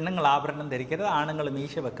 പെണ്ണുങ്ങൾ ആഭരണം ധരിക്കരുത്, ആണുങ്ങൾ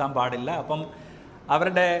മീശ വെക്കാൻ പാടില്ല. അപ്പം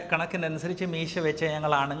അവരുടെ കണക്കിനനുസരിച്ച് മീശ വെച്ച്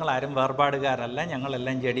ഞങ്ങൾ ആണുങ്ങൾ ആരും വേർപാടുകാരല്ല,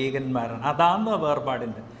 ഞങ്ങളെല്ലാം ജഡീകന്മാരാണ്. അതാണ്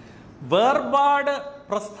വേർപാടിൻ്റെ വേർപാട്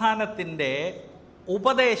പ്രസ്ഥാനത്തിൻ്റെ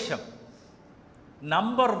ഉപദേശം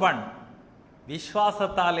നമ്പർ 1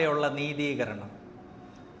 വിശ്വാസത്താലെയുള്ള നീതീകരണം.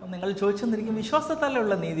 നിങ്ങൾ ചോദിച്ചെന്നിരിക്കും,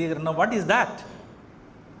 വിശ്വാസത്താലെയുള്ള നീതീകരണം, വാട്ട് ഈസ് ദാറ്റ്?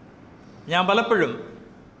 ഞാൻ പലപ്പോഴും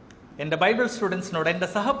എൻ്റെ ബൈബിൾ സ്റ്റുഡൻസിനോട്, എൻ്റെ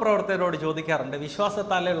സഹപ്രവർത്തകരോട് ചോദിക്കാറുണ്ട്,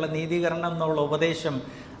 വിശ്വാസത്താലെയുള്ള നീതീകരണം എന്നുള്ള ഉപദേശം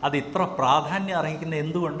അത് ഇത്ര പ്രാധാന്യം അർഹിക്കുന്ന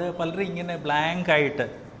എന്തുകൊണ്ട്? പലരും ഇങ്ങനെ ബ്ലാങ്കായിട്ട്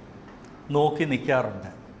നോക്കി നിൽക്കാറുണ്ട്.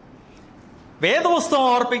 വേദപുസ്തകം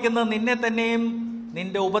ഓർപ്പിക്കുന്നത് നിന്നെ തന്നെയും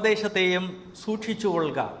നിൻ്റെ ഉപദേശത്തെയും സൂക്ഷിച്ചു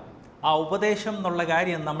കൊള്ളുക. ആ ഉപദേശം എന്നുള്ള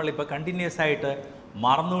കാര്യം നമ്മളിപ്പോൾ കണ്ടിന്യൂസ് ആയിട്ട്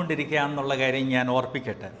മറന്നുകൊണ്ടിരിക്കുക എന്നുള്ള കാര്യം ഞാൻ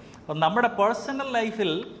ഓർപ്പിക്കട്ടെ. അപ്പം നമ്മുടെ പേഴ്സണൽ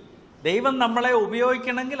ലൈഫിൽ ദൈവം നമ്മളെ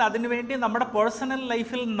ഉപയോഗിക്കണമെങ്കിൽ അതിനുവേണ്ടി നമ്മുടെ പേഴ്സണൽ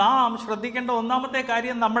ലൈഫിൽ നാം ശ്രദ്ധിക്കേണ്ട ഒന്നാമത്തെ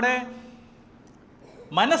കാര്യം നമ്മുടെ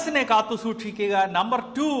മനസ്സിനെ കാത്തു സൂക്ഷിക്കുക. നമ്പർ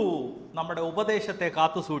 2 നമ്മുടെ ഉപദേശത്തെ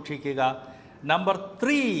കാത്തു സൂക്ഷിക്കുക. നമ്പർ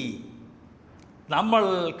 3 നമ്മൾ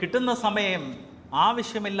കിട്ടുന്ന സമയം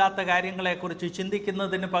ആവശ്യമില്ലാത്ത കാര്യങ്ങളെക്കുറിച്ച്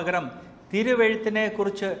ചിന്തിക്കുന്നതിന് പകരം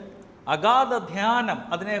തിരുവെഴുത്തിനെക്കുറിച്ച് അഗാധ ധ്യാനം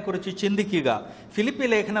അതിനെക്കുറിച്ച് ചിന്തിക്കുക. ഫിലിപ്പി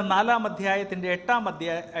ലേഖനം 4-ാം അധ്യായത്തിൻ്റെ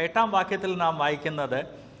 8-ാം വാക്യത്തിൽ നാം വായിക്കുന്നത്,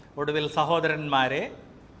 ഒടുവിൽ സഹോദരന്മാരെ,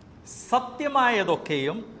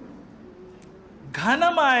 സത്യമായതൊക്കെയും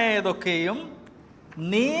ഘനമായതൊക്കെയും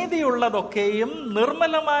നീതിയുള്ളതൊക്കെയും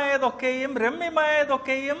നിർമ്മലമായതൊക്കെയും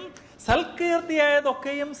രമ്യമായതൊക്കെയും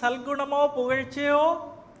സൽകീർത്തിയായതൊക്കെയും സൽഗുണമോ പുകഴ്ചയോ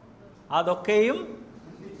അതൊക്കെയും,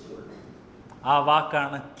 ആ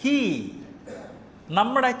വാക്കാണ് കീ.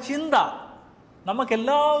 നമ്മുടെ ചിന്ത,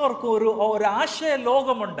 നമുക്കെല്ലാവർക്കും ഒരു ആശയ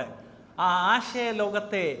ലോകമുണ്ട്. ആ ആശയ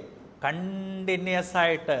ലോകത്തെ കണ്ടിന്യൂസ്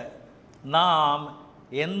ആയിട്ട് നാം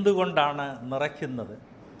എന്തുകൊണ്ടാണ് നിറയ്ക്കുന്നത്?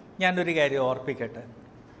 ഞാനൊരു കാര്യം ഓർപ്പിക്കട്ടെ.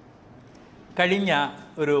 കഴിഞ്ഞ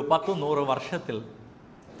ഒരു 100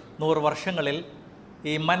 വർഷങ്ങളിൽ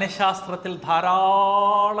ഈ മനഃശാസ്ത്രത്തിൽ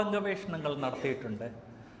ധാരാളം ഗവേഷണങ്ങൾ നടത്തിയിട്ടുണ്ട്.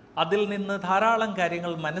 അതിൽ നിന്ന് ധാരാളം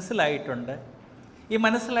കാര്യങ്ങൾ മനസ്സിലായിട്ടുണ്ട്. ഈ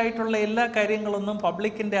മനസ്സിലായിട്ടുള്ള എല്ലാ കാര്യങ്ങളൊന്നും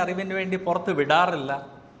പബ്ലിക്കിൻ്റെ അറിവിന് വേണ്ടി പുറത്ത് വിടാറില്ല.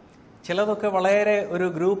 ചിലതൊക്കെ വളരെ ഒരു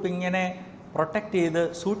ഗ്രൂപ്പ് ഇങ്ങനെ പ്രൊട്ടക്റ്റ് ചെയ്ത്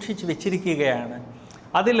സൂക്ഷിച്ച് വെച്ചിരിക്കുകയാണ്.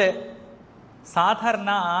 അതിൽ സാധാരണ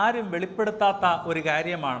ആരും വെളിപ്പെടുത്താത്ത ഒരു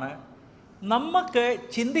കാര്യമാണ്, നമുക്ക്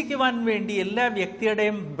ചിന്തിക്കുവാൻ വേണ്ടി എല്ലാ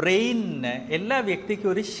വ്യക്തിയുടെയും ബ്രെയിനിന്, എല്ലാ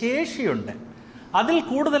വ്യക്തിക്കും ഒരു ശേഷിയുണ്ട്. അതിൽ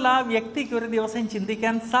കൂടുതൽ ആ വ്യക്തിക്ക് ഒരു ദിവസം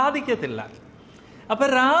ചിന്തിക്കാൻ സാധിക്കത്തില്ല. അപ്പം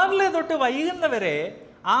രാവിലെ തൊട്ട് വൈകുന്നവരെ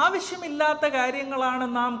ആവശ്യമില്ലാത്ത കാര്യങ്ങളാണ്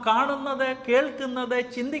നാം കാണുന്നത്, കേൾക്കുന്നത്,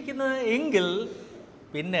 ചിന്തിക്കുന്നത് എങ്കിൽ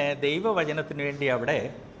പിന്നെ ദൈവവചനത്തിന് വേണ്ടി അവിടെ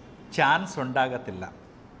ചാൻസ് ഉണ്ടാകത്തില്ല.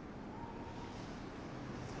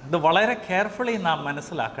 ഇത് വളരെ കെയർഫുള്ളി നാം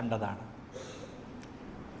മനസ്സിലാക്കേണ്ടതാണ്.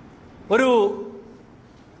 ഒരു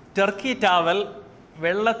ടർക്കി ടാവൽ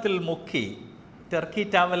വെള്ളത്തിൽ മുക്കി, ടർക്കി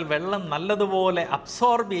ടാവൽ വെള്ളം നല്ലതുപോലെ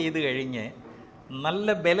അബ്സോർബ് ചെയ്ത് കഴിഞ്ഞ്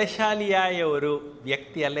നല്ല ബലശാലിയായ ഒരു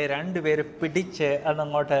വ്യക്തി അല്ലെ രണ്ടുപേര് പിടിച്ച്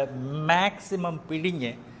അതങ്ങോട്ട് മാക്സിമം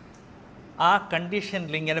പിഴിഞ്ഞ് ആ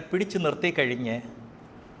കണ്ടീഷനിൽ ഇങ്ങനെ പിടിച്ചു നിർത്തി കഴിഞ്ഞ്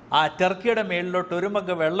ആ ടർക്കിയുടെ മേളിലോട്ട് ഒരു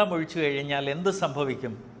മഗ് വെള്ളം ഒഴിച്ചു കഴിഞ്ഞാൽ എന്ത്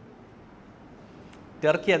സംഭവിക്കും?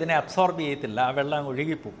 ടർക്കി അതിനെ അബ്സോർബ് ചെയ്യത്തില്ല, ആ വെള്ളം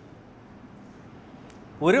ഒഴുകിപ്പോവും.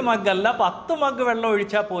 ഒരു മഗ്ഗല്ല 10 മഗ് വെള്ളം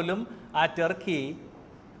ഒഴിച്ചാൽ പോലും ആ ടർക്കി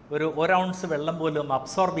ഒരു ഔൺസ് വെള്ളം പോലും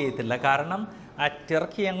അബ്സോർബ് ചെയ്യത്തില്ല. കാരണം ആ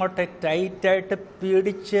ടർക്കി അങ്ങോട്ട് ടൈറ്റായിട്ട്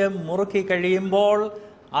പിടിച്ച് മുറുക്കി കഴിയുമ്പോൾ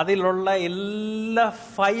അതിലുള്ള എല്ലാ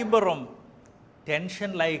ഫൈബറും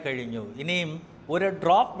ടെൻഷനിലായി കഴിഞ്ഞു. ഇനിയും ഒരു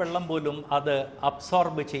ഡ്രോപ്പ് വെള്ളം പോലും അത്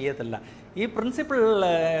അബ്സോർബ് ചെയ്യത്തില്ല. ഈ പ്രിൻസിപ്പിൾ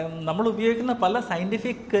നമ്മൾ ഉപയോഗിക്കുന്ന പല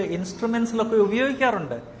സയൻറ്റിഫിക് ഇൻസ്ട്രുമെൻസിലൊക്കെ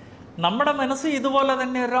ഉപയോഗിക്കാറുണ്ട്. നമ്മുടെ മനസ്സ് ഇതുപോലെ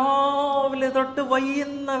തന്നെ രാവിലെ തൊട്ട്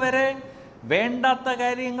വൈകുന്നവരെ വേണ്ടാത്ത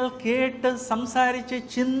കാര്യങ്ങൾ കേട്ട് സംസാരിച്ച്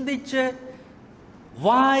ചിന്തിച്ച്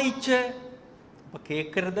വായിച്ച്, അപ്പോൾ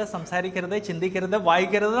കേൾക്കരുത്, സംസാരിക്കരുത്, ചിന്തിക്കരുത്,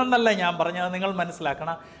 വായിക്കരുത് എന്നല്ല ഞാൻ പറഞ്ഞത്, നിങ്ങൾ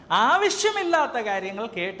മനസ്സിലാക്കണം. ആവശ്യമില്ലാത്ത കാര്യങ്ങൾ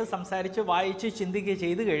കേട്ട് സംസാരിച്ച് വായിച്ച് ചിന്തിക്കുക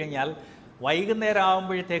ചെയ്തു കഴിഞ്ഞാൽ വൈകുന്നേരം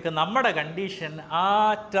ആകുമ്പോഴത്തേക്ക് നമ്മുടെ കണ്ടീഷൻ ആ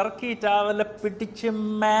ടർക്കി ടാവലെ പിടിച്ച്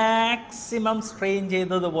മാക്സിമം സ്ട്രെയിൻ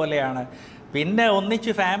ചെയ്തതുപോലെയാണ്. പിന്നെ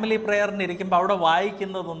ഒന്നിച്ച് ഫാമിലി പ്രെയറിന് ഇരിക്കുമ്പോൾ അവിടെ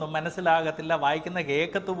വായിക്കുന്നതൊന്നും മനസ്സിലാകത്തില്ല, വായിക്കുന്ന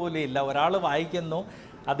കേൾക്കത്ത് പോലും ഇല്ല. ഒരാൾ വായിക്കുന്നു,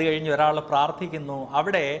 അത് കഴിഞ്ഞ് ഒരാൾ പ്രാർത്ഥിക്കുന്നു.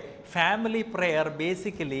 അവിടെ ഫാമിലി പ്രെയർ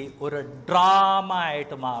ബേസിക്കലി ഒരു ഡ്രാമ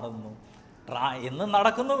ആയിട്ട് മാറുന്നു. ഇന്നും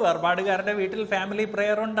നടക്കുന്നു, വേർപാടുകാരുടെ വീട്ടിൽ ഫാമിലി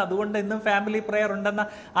പ്രെയർ ഉണ്ട്, അതുകൊണ്ട് ഇന്നും ഫാമിലി പ്രെയർ ഉണ്ടെന്ന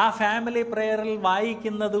ആ ഫാമിലി പ്രെയറിൽ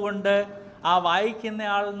വായിക്കുന്നത് കൊണ്ട് ആ വായിക്കുന്ന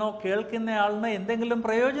ആളിനോ കേൾക്കുന്ന ആളിനോ എന്തെങ്കിലും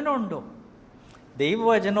പ്രയോജനമുണ്ടോ?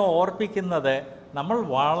 ദൈവവചനം ഓർപ്പിക്കുന്നത് നമ്മൾ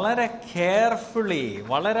വളരെ കെയർഫുള്ളി,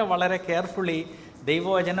 വളരെ കെയർഫുള്ളി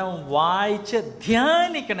ദൈവവചനം വായിച്ച്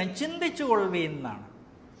ധ്യാനിക്കണം, ചിന്തിച്ചു കൊള്ളുവെന്നാണ്.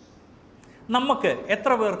 നമുക്ക്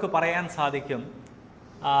എത്ര പേർക്ക് പറയാൻ സാധിക്കും,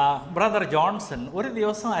 ബ്രദർ ജോൺസൺ ഒരു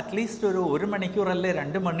ദിവസം അറ്റ്ലീസ്റ്റ് ഒരു മണിക്കൂർ അല്ലെ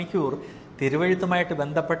 2 മണിക്കൂർ തിരുവെഴുത്തുമായിട്ട്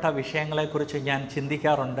ബന്ധപ്പെട്ട വിഷയങ്ങളെക്കുറിച്ച് ഞാൻ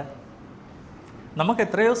ചിന്തിക്കാറുണ്ട്. നമുക്ക്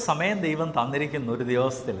എത്രയോ സമയം ദൈവം തന്നിരിക്കുന്നു ഒരു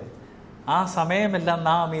ദിവസത്തിൽ. ആ സമയമെല്ലാം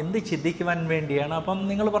നാം എന്ത് ചിന്തിക്കുവാൻ വേണ്ടിയാണ്? അപ്പം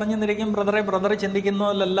നിങ്ങൾ പറഞ്ഞിരിക്കും, ബ്രദറെ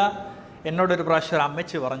ചിന്തിക്കുന്നതിലല്ല. എന്നോടൊരു പ്രാവശ്യം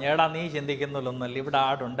അമ്മച്ചി പറഞ്ഞു, എടാ നീ ചിന്തിക്കുന്നതിലൊന്നുമല്ല, ഇവിടെ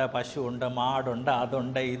ആടുണ്ട്, പശുവുണ്ട്, മാടുണ്ട്,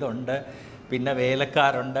 അതുണ്ട്, ഇതുണ്ട്, പിന്നെ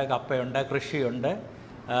വേലക്കാരുണ്ട്, കപ്പയുണ്ട്, കൃഷിയുണ്ട്.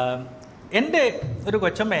 എൻ്റെ ഒരു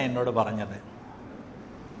കൊച്ചമ്മ എന്നോട് പറഞ്ഞത്.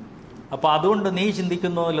 അപ്പോൾ അതുകൊണ്ട് നീ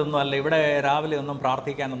ചിന്തിക്കുന്നതിലൊന്നും അല്ല, ഇവിടെ രാവിലെ ഒന്നും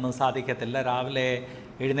പ്രാർത്ഥിക്കാനൊന്നും സാധിക്കത്തില്ല. രാവിലെ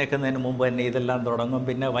എഴുന്നേൽക്കുന്നതിന് മുമ്പ് തന്നെ ഇതെല്ലാം തുടങ്ങും.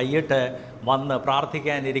 പിന്നെ വൈകിട്ട് വന്ന്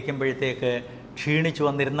പ്രാർത്ഥിക്കാനിരിക്കുമ്പോഴത്തേക്ക് ക്ഷീണിച്ചു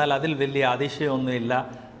വന്നിരുന്നാൽ അതിൽ വലിയ അതിശയമൊന്നുമില്ല.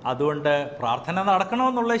 അതുകൊണ്ട് പ്രാർത്ഥന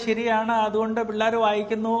നടക്കണമെന്നുള്ളത് ശരിയാണ്. അതുകൊണ്ട് പിള്ളേർ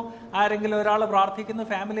വായിക്കുന്നു, ആരെങ്കിലും ഒരാൾ പ്രാർത്ഥിക്കുന്നു,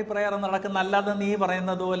 ഫാമിലി പ്രെയർ നടക്കുന്നു. അല്ലാതെ നീ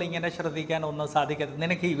പറയുന്നത് പോലെ ഇങ്ങനെ ശ്രദ്ധിക്കാനൊന്നും സാധിക്കത്തില്ല.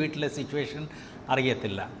 നിനക്ക് ഈ വീട്ടിലെ സിറ്റുവേഷൻ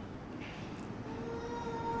അറിയത്തില്ല.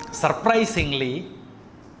 സർപ്രൈസിംഗ്ലി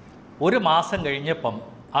 1 മാസം കഴിഞ്ഞപ്പം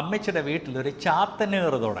അമ്മച്ചിയുടെ വീട്ടിലൊരു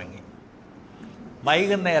ചാത്തനേറ് തുടങ്ങി.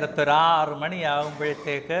 വൈകുന്നേരത്ത് ഒരു 6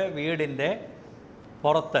 മണിയാകുമ്പോഴത്തേക്ക് വീടിൻ്റെ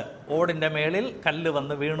പുറത്ത് ഓടിൻ്റെ മേളിൽ കല്ല്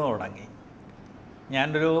വന്ന് വീണു തുടങ്ങി.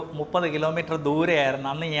 ഞാനൊരു 30 കിലോമീറ്റർ ദൂരെയായിരുന്നു.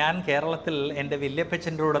 അന്ന് ഞാൻ കേരളത്തിൽ എൻ്റെ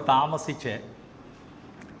വല്യപ്പച്ചൻ്റെ കൂടെ താമസിച്ച്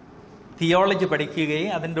തിയോളജി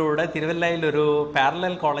പഠിക്കുകയും അതിൻ്റെ കൂടെ തിരുവല്ലയിലൊരു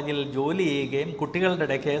പാരലൽ കോളേജിൽ ജോലി ചെയ്യുകയും കുട്ടികളുടെ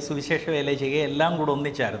ഇടയ്ക്ക് സുവിശേഷ വേല ചെയ്യുകയും എല്ലാം കൂടെ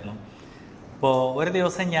ഒന്നിച്ചായിരുന്നു. അപ്പോൾ ഒരു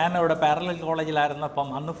ദിവസം ഞാൻ അവിടെ പാരലൽ കോളേജിലായിരുന്നപ്പം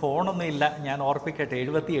അന്ന് ഫോണൊന്നും ഇല്ല. ഞാൻ ഓർപ്പിക്കട്ടെ,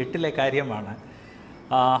 78 കാര്യമാണ്.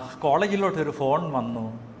 കോളേജിലോട്ടൊരു ഫോൺ വന്നു.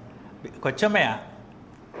 കൊച്ചമ്മയാ,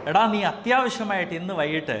 എടാ നീ അത്യാവശ്യമായിട്ട് ഇന്ന്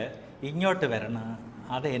വൈകിട്ട് ഇങ്ങോട്ട് വരണം.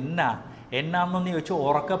 അത് എന്നാന്ന് ചോദിച്ചു.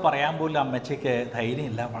 ഉറക്കെ പറയാൻ പോലും അമ്മച്ചിക്ക്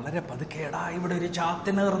ധൈര്യമില്ല. വളരെ പതുക്കെ, എടാ ഇവിടെ ഒരു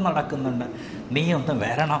ചാത്തിനേർ നടക്കുന്നുണ്ട്, നീ ഒന്ന്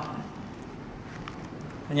വരണം.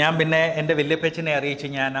 ഞാൻ പിന്നെ എൻ്റെ വല്യപ്പച്ചനെ അറിയിച്ച്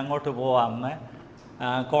ഞാൻ അങ്ങോട്ട് പോവാമെന്ന്.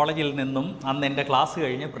 കോളേജിൽ നിന്നും അന്ന് എൻ്റെ ക്ലാസ്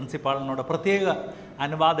കഴിഞ്ഞ് പ്രിൻസിപ്പാളിനോട് പ്രത്യേക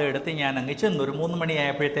അനുവാദം എടുത്ത് ഞാൻ അങ്ങ് ചെന്നു. ഒരു 3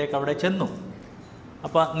 മണിയായപ്പോഴത്തേക്ക് അവിടെ ചെന്നു.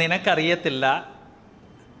 അപ്പോൾ നിനക്കറിയത്തില്ല,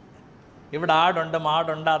 ഇവിടെ ആടുണ്ട്,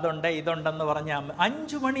 മാടുണ്ട്, അതുണ്ട്, ഇതുണ്ടെന്ന് പറഞ്ഞ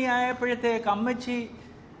 5 മണിയായപ്പോഴത്തേക്ക് അമ്മച്ചി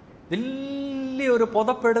വലിയൊരു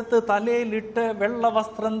പുതപ്പെടുത്ത് തലയിലിട്ട് വെള്ള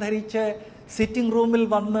വസ്ത്രം ധരിച്ച് സിറ്റിംഗ് റൂമിൽ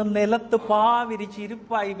വന്ന് നിലത്ത് പാവിരിച്ച്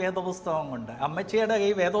ഇരിപ്പായി വേദപുസ്തകം കൊണ്ട്. അമ്മച്ചിയുടെ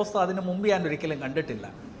ഈ വേദപുസ്തകം അതിന് മുമ്പ് ഞാൻ ഒരിക്കലും കണ്ടിട്ടില്ല.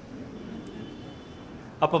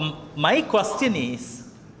 അപ്പം മൈ ക്വസ്റ്റ്യൻ ഈസ്,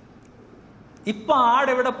 ഇപ്പം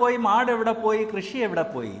ആടെവിടെ പോയി, മാടെവിടെ പോയി, കൃഷി എവിടെ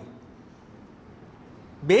പോയി?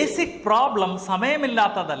 ബേസിക് പ്രോബ്ലം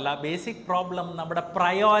സമയമില്ലാത്തതല്ല, ബേസിക് പ്രോബ്ലം നമ്മുടെ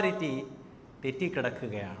പ്രയോറിറ്റി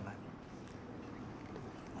തെറ്റിക്കിടക്കുകയാണ്.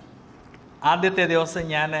 ആദ്യത്തെ ദിവസം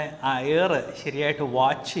ഞാൻ ആ എയർ ശരിയായിട്ട്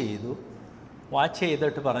വാച്ച് ചെയ്തു. വാച്ച്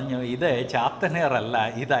ചെയ്തിട്ട് പറഞ്ഞു, ഇത് ചാത്തനേറല്ല,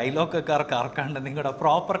 ഇത് അയലോക്കക്കാർക്ക് ആർക്കാണ്ട് നിങ്ങളുടെ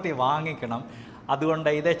പ്രോപ്പർട്ടി വാങ്ങിക്കണം, അതുകൊണ്ട്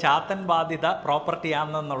ഇത് ചാത്തൻ ബാധിത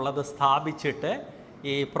പ്രോപ്പർട്ടിയാണെന്നുള്ളത് സ്ഥാപിച്ചിട്ട്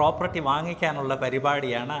ഈ പ്രോപ്പർട്ടി വാങ്ങിക്കാനുള്ള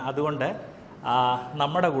പരിപാടിയാണ്. അതുകൊണ്ട്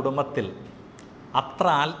നമ്മുടെ കുടുംബത്തിൽ അത്ര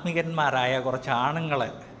ആത്മീകന്മാരായ കുറച്ച്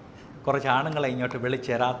ആണുങ്ങളെ ഇങ്ങോട്ട്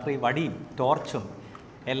വിളിച്ച് രാത്രി വടിയും ടോർച്ചും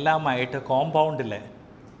എല്ലാമായിട്ട് കോമ്പൗണ്ടിൽ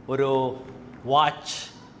ഒരു വാച്ച്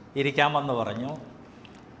ഇരിക്കാമെന്ന് പറഞ്ഞു.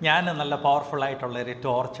 ഞാൻ നല്ല പവർഫുള്ളായിട്ടുള്ളൊരു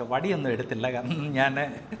ടോർച്ച്, വടിയൊന്നും എടുത്തില്ല, കാരണം ഞാൻ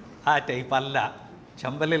ആ ടൈപ്പല്ല,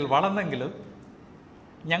 ചമ്പലിൽ വളർന്നെങ്കിലും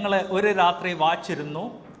ഞങ്ങൾ ഒരു രാത്രി വാച്ചിരുന്നു.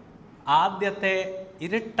 ആദ്യത്തെ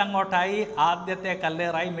ഇരുട്ടങ്ങോട്ടായി, ആദ്യത്തെ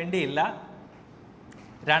കല്ലേറായി മിണ്ടിയില്ല,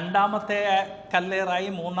 രണ്ടാമത്തെ കല്ലേറായി,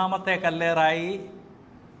 മൂന്നാമത്തെ കല്ലേറായി,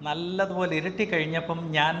 നല്ലതുപോലെ ഇരുട്ടിക്കഴിഞ്ഞപ്പം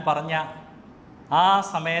ഞാൻ പറഞ്ഞ ആ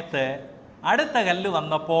സമയത്ത് അടുത്ത കല്ല്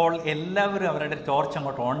വന്നപ്പോൾ എല്ലാവരും അവരുടെ ടോർച്ച്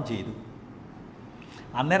അങ്ങോട്ട് ഓൺ ചെയ്തു.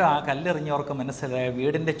 അന്നേരം ആ കല്ലെറിഞ്ഞവർക്ക് മനസ്സിലായ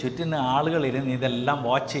വീടിൻ്റെ ചുറ്റിന് ആളുകളിരുന്ന് ഇതെല്ലാം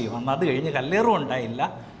വാച്ച് ചെയ്യും. അന്ന് അത് കഴിഞ്ഞ് കല്ലേറും ഉണ്ടായില്ല.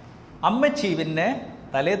 അമ്മച്ചി പിന്നെ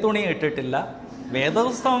തലേ തുണി ഇട്ടിട്ടില്ല,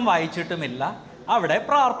 വേദപുസ്തകം വായിച്ചിട്ടുമില്ല, അവിടെ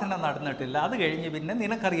പ്രാർത്ഥന നടന്നിട്ടില്ല. അത് കഴിഞ്ഞ് പിന്നെ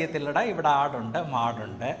നിനക്കറിയത്തില്ലടാ ഇവിടെ ആടുണ്ട്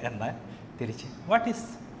മാടുണ്ട് എന്ന് തിരിച്ച്. What is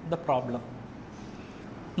the problem?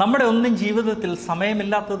 നമ്മുടെ ഒന്നും ജീവിതത്തിൽ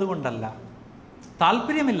സമയമില്ലാത്തത് കൊണ്ടല്ല,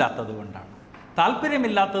 താല്പര്യമില്ലാത്തത് കൊണ്ടാണ്.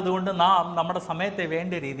 താല്പര്യമില്ലാത്തത് കൊണ്ട് നാം നമ്മുടെ സമയത്തെ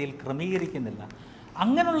വേണ്ട രീതിയിൽ ക്രമീകരിക്കുന്നില്ല.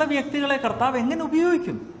 അങ്ങനെയുള്ള വ്യക്തികളെ കർത്താവ് എങ്ങനെ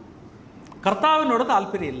ഉപയോഗിക്കും? കർത്താവിനോട്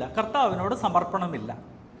താല്പര്യമില്ല, കർത്താവിനോട് സമർപ്പണമില്ല.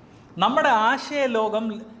 നമ്മുടെ ആശയലോകം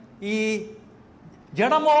ഈ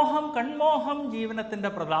ജഡമോഹം, കൺമോഹം, ജീവനത്തിൻ്റെ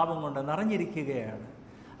പ്രതാപം കൊണ്ട് നിറഞ്ഞിരിക്കുകയാണ്.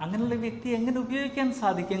 അങ്ങനെയുള്ള വ്യക്തി എങ്ങനെ ഉപയോഗിക്കാൻ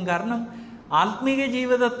സാധിക്കും? കാരണം ആത്മീയ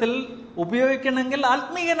ജീവിതത്തിൽ ഉപയോഗിക്കണമെങ്കിൽ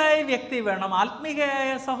ആത്മീയനായ വ്യക്തി വേണം,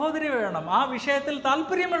 ആത്മീയയായ സഹോദരി വേണം, ആ വിഷയത്തിൽ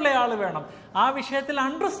താല്പര്യമുള്ള ആൾ വേണം, ആ വിഷയത്തിൽ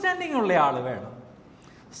അണ്ടർസ്റ്റാൻഡിങ് ഉള്ള ആൾ വേണം.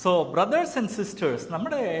 സോ ബ്രദേഴ്സ് ആൻഡ് സിസ്റ്റേഴ്സ്,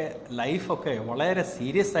 നമ്മുടെ ലൈഫൊക്കെ വളരെ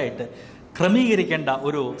സീരിയസ് ആയിട്ട് ക്രമീകരിക്കേണ്ട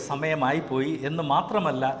ഒരു സമയമായി പോയി എന്ന്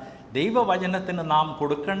മാത്രമല്ല, ദൈവവചനത്തിന് നാം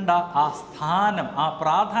കൊടുക്കേണ്ട ആ സ്ഥാനം, ആ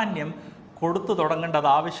പ്രാധാന്യം കൊടുത്തു തുടങ്ങേണ്ടത്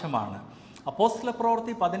ആവശ്യമാണ്.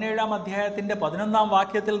 അപ്പോസ്തലപ്രവൃത്തി 17-ാം അധ്യായത്തിൻ്റെ 11-ാം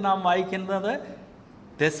വാക്യത്തിൽ നാം വായിക്കുന്നത്,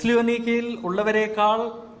 തെസ്സലോനിക്കയിൽ ഉള്ളവരെക്കാൾ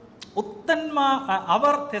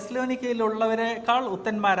അവർ തെസ്സലോനിക്കയിലുള്ളവരെക്കാൾ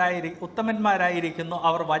ഉത്തമന്മാരായിരിക്കുന്നു.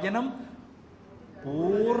 അവർ വചനം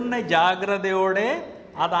പൂർണ്ണ ജാഗ്രതയോടെ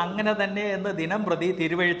അതങ്ങനെ തന്നെ എന്ന് ദിനം പ്രതി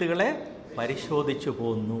തിരുവെഴുത്തുകളെ പരിശോധിച്ചു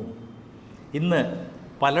പോന്നു. ഇന്ന്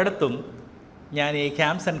പലയിടത്തും ഞാൻ ഈ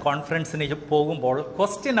ക്യാമ്പ്സ് ആൻഡ് കോൺഫറൻസിന് പോകുമ്പോൾ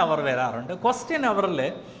ക്വസ്റ്റ്യൻ അവർ വരാറുണ്ട്. ക്വസ്റ്റ്യൻ അവറിൽ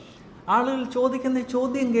ആളുകൾ ചോദിക്കുന്ന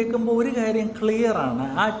ചോദ്യം കേൾക്കുമ്പോൾ ഒരു കാര്യം ക്ലിയറാണ്.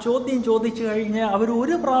 ആ ചോദ്യം ചോദിച്ചു കഴിഞ്ഞാൽ അവർ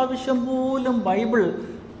ഒരു പ്രാവശ്യം പോലും ബൈബിൾ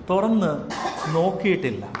തുറന്ന്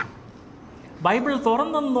നോക്കിയിട്ടില്ല. ബൈബിൾ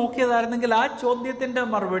തുറന്ന് നോക്കിയതായിരുന്നെങ്കിൽ ആ ചോദ്യത്തിൻ്റെ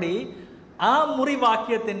മറുപടി ആ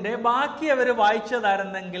മുറിവാക്യത്തിൻ്റെ ബാക്കി അവർ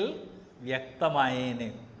വായിച്ചതായിരുന്നെങ്കിൽ വ്യക്തമായേനെ.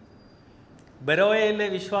 ബെരോയയിലെ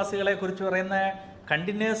വിശ്വാസികളെ കുറിച്ച് പറയുന്ന,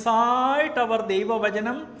 കണ്ടിന്യൂസ് ആയിട്ട് അവർ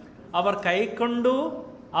ദൈവവചനം അവർ കൈക്കൊണ്ടു,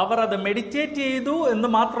 അവർ അത് മെഡിറ്റേറ്റ് ചെയ്തു എന്ന്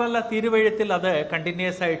മാത്രമല്ല, തിരുവെഴുത്തിൽ അത്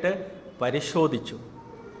കണ്ടിന്യൂസ് ആയിട്ട് പരിശോധിച്ചു.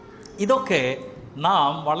 ഇതൊക്കെ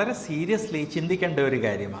നാം വളരെ സീരിയസ്ലി ചിന്തിക്കേണ്ട ഒരു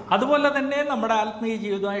കാര്യമാണ്. അതുപോലെ തന്നെ നമ്മുടെ ആത്മീയ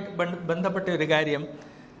ജീവിതവുമായിട്ട് ബന്ധപ്പെട്ട ഒരു കാര്യം,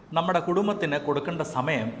 നമ്മുടെ കുടുംബത്തിന് കൊടുക്കേണ്ട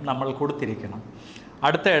സമയം നമ്മൾ കൊടുത്തിരിക്കണം.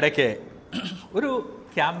 അടുത്ത ഇടയ്ക്ക് ഒരു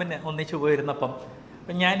ക്യാമ്പിന് ഒന്നിച്ചു പോയിരുന്നപ്പം,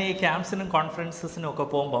 ഞാൻ ഈ ക്യാമ്പ്സിനും കോൺഫറൻസസിനും ഒക്കെ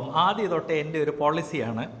പോകുമ്പം ആദ്യം തൊട്ടേ എൻ്റെ ഒരു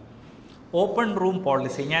പോളിസിയാണ് ഓപ്പൺ റൂം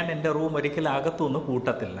പോളിസി. ഞാൻ എൻ്റെ റൂം ഒരിക്കലും അകത്തുനിന്ന്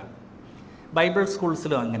പൂട്ടത്തില്ല. ബൈബിൾ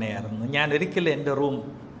സ്കൂൾസിലും അങ്ങനെയായിരുന്നു. ഞാൻ ഒരിക്കലും എൻ്റെ റൂം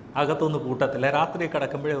അകത്തുനിന്ന് പൂട്ടത്തില്ല, രാത്രി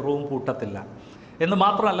കിടക്കുമ്പോഴേ റൂം പൂട്ടത്തില്ല. എന്ന്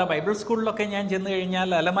മാത്രമല്ല, ബൈബിൾ സ്കൂളിലൊക്കെ ഞാൻ ചെന്ന് കഴിഞ്ഞാൽ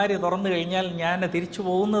അലമാരി തുറന്നു കഴിഞ്ഞാൽ ഞാൻ തിരിച്ചു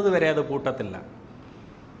പോകുന്നത് വരെ അത് പൂട്ടത്തില്ല.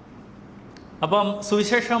 അപ്പം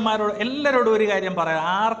സുവിശേഷന്മാരോട് എല്ലാവരോടും ഒരു കാര്യം പറയാം,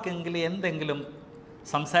 ആർക്കെങ്കിലും എന്തെങ്കിലും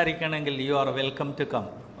സംസാരിക്കണമെങ്കിൽ you are welcome to come.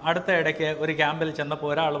 അടുത്ത ഇടയ്ക്ക് ഒരു ക്യാമ്പിൽ ചെന്നപ്പോൾ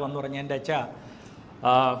ഒരാൾ വന്നു പറഞ്ഞു, എൻ്റെ അച്ഛാ,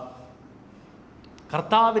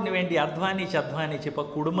 കർത്താവിന് വേണ്ടി അധ്വാനിച്ച് ഇപ്പോൾ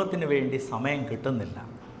കുടുംബത്തിന് വേണ്ടി സമയം കിട്ടുന്നില്ല.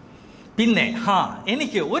 പിന്നെ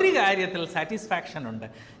എനിക്ക് ഒരു കാര്യത്തിൽ സാറ്റിസ്ഫാക്ഷൻ ഉണ്ട്,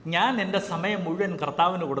 ഞാൻ എൻ്റെ സമയം മുഴുവൻ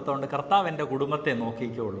കർത്താവിന് കൊടുത്തോണ്ട് കർത്താവ് എൻ്റെ കുടുംബത്തെ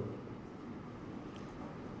നോക്കിക്കോളൂ.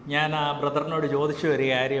 ഞാൻ ആ ബ്രദറിനോട് ചോദിച്ച ഒരു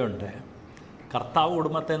കാര്യമുണ്ട്, കർത്താവ്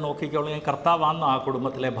കുടുംബത്തെ നോക്കിക്കോളൂ, കർത്താവാണെന്നോ ആ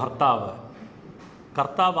കുടുംബത്തിലെ ഭർത്താവ്,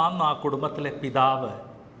 കർത്താവാണെന്നോ ആ കുടുംബത്തിലെ പിതാവ്?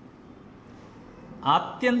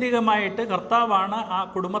 ആത്യന്തികമായിട്ട് കർത്താവാണ് ആ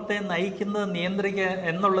കുടുംബത്തെ നയിക്കുന്നത്, നിയന്ത്രിക്കുക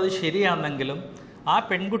എന്നുള്ളത് ശരിയാണെങ്കിലും ആ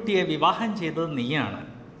പെൺകുട്ടിയെ വിവാഹം ചെയ്തത് നീയാണ്.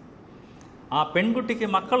 ആ പെൺകുട്ടിക്ക്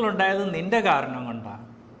മക്കളുണ്ടായത് നിൻ്റെ കാരണം കൊണ്ടാണ്.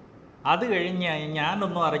 അത് കഴിഞ്ഞ്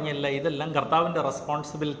ഞാനൊന്നും അറിഞ്ഞില്ല, ഇതെല്ലാം കർത്താവിൻ്റെ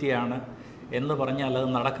റെസ്പോൺസിബിലിറ്റിയാണ് എന്ന് പറഞ്ഞാൽ അത്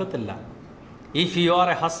നടക്കത്തില്ല. If you are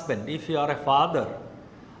A husband, if you are A father,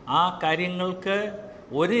 ആ കാര്യങ്ങൾക്ക്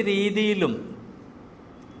ഒരു രീതിയിലും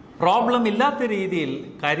പ്രോബ്ലം ഇല്ലാത്ത രീതിയിൽ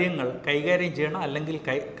കാര്യങ്ങൾ കൈകാര്യം ചെയ്യണം, അല്ലെങ്കിൽ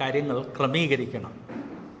കാര്യങ്ങൾ ക്രമീകരിക്കണം.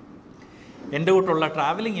 എൻ്റെ കൂട്ടുള്ള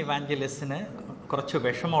ട്രാവലിംഗ് ഇവാഞ്ചലിസ്റ്റിന് കുറച്ച്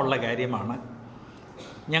വിഷമമുള്ള കാര്യമാണ്.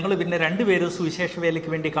 ഞങ്ങൾ പിന്നെ രണ്ടുപേരും സുവിശേഷ വേലയ്ക്ക്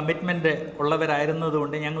വേണ്ടി കമ്മിറ്റ്മെൻറ്റ്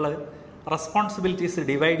ഉള്ളവരായിരുന്നതുകൊണ്ട് ഞങ്ങൾ റെസ്പോൺസിബിലിറ്റീസ്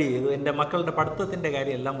ഡിവൈഡ് ചെയ്തു. എൻ്റെ മക്കളുടെ പഠിത്തത്തിൻ്റെ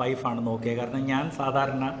കാര്യമെല്ലാം വൈഫാണ് നോക്കിയത്. കാരണം ഞാൻ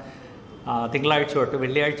സാധാരണ തിങ്കളാഴ്ച തൊട്ട്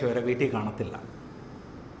വെള്ളിയാഴ്ച വരെ വീട്ടിൽ കാണത്തില്ല.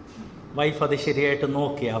 വൈഫ് അത് ശരിയായിട്ട്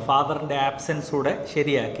നോക്കിയ ഫാദറിൻ്റെ ആബ്സെൻസൂടെ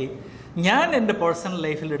ശരിയാക്കി. ഞാൻ എൻ്റെ പേഴ്സണൽ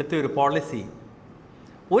ലൈഫിൽ എടുത്ത ഒരു പോളിസി,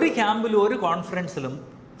 ഒരു ക്യാമ്പിലും ഒരു കോൺഫറൻസിലും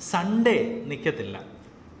സൺഡേ നിൽക്കത്തില്ല.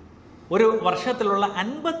 ഒരു വർഷത്തിലുള്ള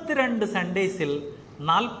 52 സൺഡേസിൽ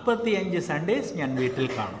 45 സൺഡേസ് ഞാൻ വീട്ടിൽ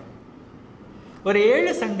കാണും. ഒരു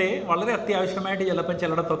 7 സൺഡേ വളരെ അത്യാവശ്യമായിട്ട് ചിലപ്പം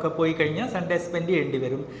ചിലയിടത്തൊക്കെ പോയി കഴിഞ്ഞാൽ സൺഡേ സ്പെൻഡ് ചെയ്യേണ്ടി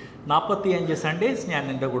വരും. 45 സൺഡേസ് ഞാൻ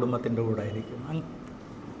എൻ്റെ കുടുംബത്തിൻ്റെ കൂടെ ആയിരിക്കും.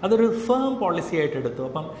 അതൊരു ഫേം പോളിസി ആയിട്ട് എടുത്തു.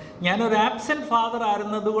 അപ്പം ഞാനൊരു ആബ്സെൻറ്റ് ഫാദർ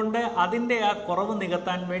ആയിരുന്നതുകൊണ്ട് അതിൻ്റെ ആ കുറവ്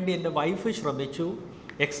നികത്താൻ വേണ്ടി എൻ്റെ വൈഫ് ശ്രമിച്ചു,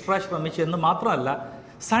 എക്സ്ട്രാ ശ്രമിച്ചു എന്ന് മാത്രമല്ല,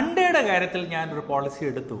 സൺഡേയുടെ കാര്യത്തിൽ ഞാനൊരു പോളിസി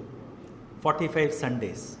എടുത്തു, 45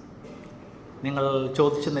 സൺഡേസ്. നിങ്ങൾ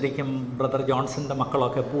ചോദിച്ചെന്നിരിക്കും, ബ്രദർ ജോൺസൻ്റെ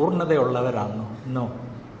മക്കളൊക്കെ പൂർണ്ണതയുള്ളവരാണോ? No,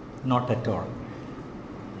 not at all.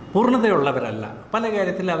 പൂർണ്ണതയുള്ളവരല്ല. പല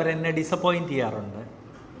കാര്യത്തിൽ അവരെന്നെ ഡിസപ്പോയിൻറ്റ് ചെയ്യാറുണ്ട്.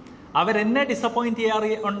 അവരെന്നെ ഡിസപ്പോയിൻറ്റ്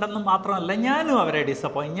ചെയ്യാറുണ്ടെന്ന് മാത്രമല്ല, ഞാനും അവരെ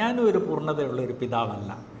ഞാനും ഒരു പൂർണ്ണതയുള്ളൊരു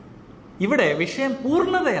പിതാവല്ല. ഇവിടെ വിഷയം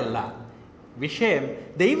പൂർണ്ണതയല്ല, വിഷയം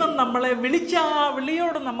ദൈവം നമ്മളെ വിളിച്ച ആ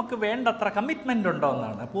വിളിയോട് നമുക്ക് വേണ്ടത്ര കമ്മിറ്റ്മെൻ്റ് ഉണ്ടോ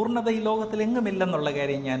എന്നാണ്. പൂർണ്ണത ഈ ലോകത്തിൽ എങ്ങുമില്ലെന്നുള്ള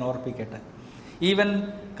കാര്യം ഞാൻ ഓർപ്പിക്കട്ടെ. ഈവൻ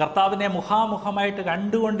കർത്താവിനെ മുഖാമുഖമായിട്ട്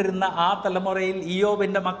കണ്ടുകൊണ്ടിരുന്ന ആ തലമുറയിൽ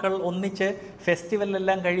ഇയ്യോബിൻ്റെ മക്കൾ ഒന്നിച്ച്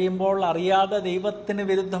ഫെസ്റ്റിവലെല്ലാം കഴിയുമ്പോൾ അറിയാതെ ദൈവത്തിന്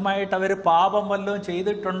വിരുദ്ധമായിട്ട് അവർ പാപം വല്ലതും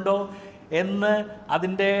ചെയ്തിട്ടുണ്ടോ എന്ന്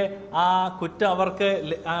അതിൻ്റെ ആ കുറ്റം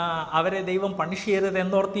അവരെ ദൈവം പണിഷ് ചെയ്തത്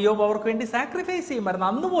എന്നോർത്ത് ഇയ്യോബ് അവർക്ക് വേണ്ടി സാക്രിഫൈസ് ചെയ്യുമായിരുന്നു.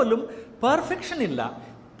 അന്ന് പോലും പെർഫെക്ഷൻ ഇല്ല.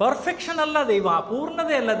 പെർഫെക്ഷൻ അല്ല ദൈവം,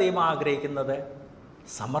 പൂർണ്ണതയല്ല ദൈവം ആഗ്രഹിക്കുന്നത്,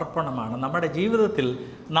 സമർപ്പണമാണ്. നമ്മുടെ ജീവിതത്തിൽ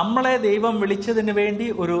നമ്മളെ ദൈവം വിളിച്ചതിന് വേണ്ടി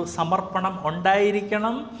ഒരു സമർപ്പണം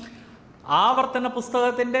ഉണ്ടായിരിക്കണം. ആവർത്തന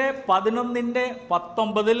പുസ്തകത്തിൻ്റെ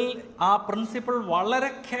 11:19 ആ പ്രിൻസിപ്പിൾ വളരെ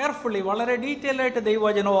കെയർഫുള്ളി, വളരെ ഡീറ്റെയിൽ ആയിട്ട്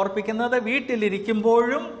ദൈവവചനം ഓർപ്പിക്കുന്നത്,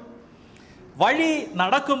 വീട്ടിലിരിക്കുമ്പോഴും വഴി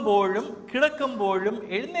നടക്കുമ്പോഴും കിടക്കുമ്പോഴും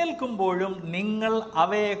എഴുന്നേൽക്കുമ്പോഴും നിങ്ങൾ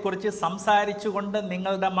അവയെക്കുറിച്ച് സംസാരിച്ചുകൊണ്ട്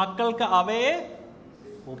നിങ്ങളുടെ മക്കൾക്ക് അവയെ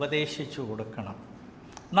ഉപദേശിച്ചു കൊടുക്കണം.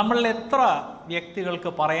 നമ്മൾ എത്ര വ്യക്തികൾക്ക്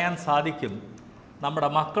പറയാൻ സാധിക്കും നമ്മുടെ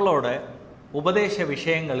മക്കളോട് ഉപദേശ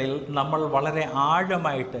വിഷയങ്ങളിൽ നമ്മൾ വളരെ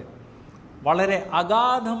ആഴമായിട്ട്, വളരെ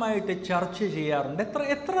അഗാധമായിട്ട് ചർച്ച ചെയ്യാറുണ്ട്?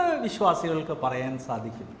 എത്ര വിശ്വാസികൾക്ക് പറയാൻ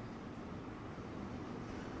സാധിക്കും?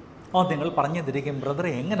 നിങ്ങൾ പറഞ്ഞിരിക്കും,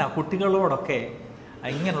 ബ്രദറെ എങ്ങനെയാ കുട്ടികളോടൊക്കെ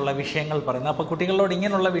ഇങ്ങനെയുള്ള വിഷയങ്ങൾ പറയുന്നത്? അപ്പോൾ കുട്ടികളോട്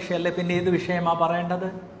ഇങ്ങനെയുള്ള വിഷയമല്ലേ പിന്നെ ഏത് വിഷയമാണ് പറയേണ്ടത്?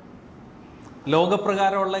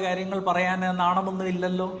 ലോകപ്രകാരമുള്ള കാര്യങ്ങൾ പറയാൻ നാണമൊന്നും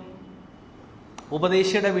ഇല്ലല്ലോ.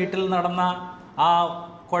 ഉപദേശിയുടെ വീട്ടിൽ നടന്ന ആ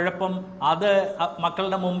കുഴപ്പം അത്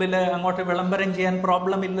മക്കളുടെ മുമ്പിൽ അങ്ങോട്ട് വിളംബരം ചെയ്യാൻ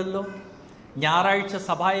പ്രോബ്ലം ഇല്ലല്ലോ. ഞായറാഴ്ച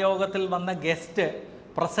സഭായോഗത്തിൽ വന്ന ഗസ്റ്റ്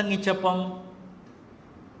പ്രസംഗിച്ചപ്പം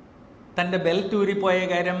തൻ്റെ ബെൽറ്റ് ഊരിപ്പോയ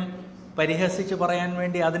കാര്യം പരിഹസിച്ച് പറയാൻ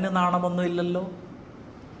വേണ്ടി അതിന് നാണമൊന്നും ഇല്ലല്ലോ.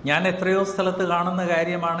 ഞാൻ എത്രയോ സ്ഥലത്ത് കാണുന്ന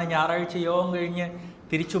കാര്യമാണ്. ഞായറാഴ്ച യോഗം കഴിഞ്ഞ്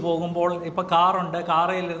തിരിച്ചു പോകുമ്പോൾ, ഇപ്പം കാറുണ്ട്,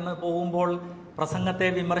 കാറിലിരുന്ന് പോകുമ്പോൾ പ്രസംഗത്തെ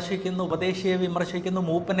വിമർശിക്കുന്നു, ഉപദേശിയെ വിമർശിക്കുന്നു,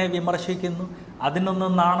 മൂപ്പനെ വിമർശിക്കുന്നു.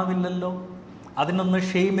 അതിനൊന്നും നാണമില്ലല്ലോ, അതിനൊന്നും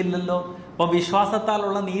ഷെയിമില്ലല്ലോ. അപ്പോൾ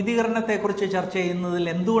വിശ്വാസത്താലുള്ള നീതീകരണത്തെക്കുറിച്ച് ചർച്ച ചെയ്യുന്നതിൽ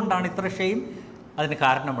എന്തുകൊണ്ടാണ് ഇത്ര ഷെയിം? അതിന്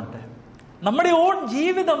കാരണമുണ്ട്. നമ്മുടെ ഓൺ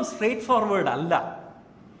ജീവിതം സ്ട്രെയിറ്റ് ഫോർവേഡ് അല്ല.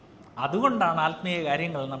 അതുകൊണ്ടാണ് ആത്മീയ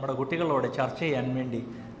കാര്യങ്ങൾ നമ്മുടെ കുട്ടികളോട് ചർച്ച ചെയ്യാൻ വേണ്ടി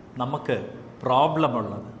നമുക്ക്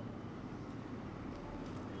പ്രോബ്ലമുള്ളത്.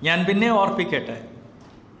 ഞാൻ പിന്നെ ഓർപ്പിക്കട്ടെ,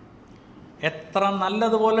 എത്ര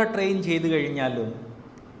നല്ലതുപോലെ ട്രെയിൻ ചെയ്തു കഴിഞ്ഞാലും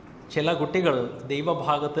ചില കുട്ടികൾ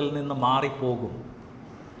ദൈവഭാഗത്തിൽ നിന്ന് മാറിപ്പോകും.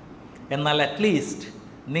 എന്നാൽ അറ്റ്ലീസ്റ്റ്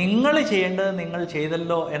നിങ്ങൾ ചെയ്യേണ്ടത് നിങ്ങൾ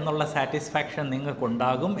ചെയ്തല്ലോ എന്നുള്ള സാറ്റിസ്ഫാക്ഷൻ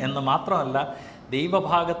നിങ്ങൾക്കുണ്ടാകും. എന്ന് മാത്രമല്ല,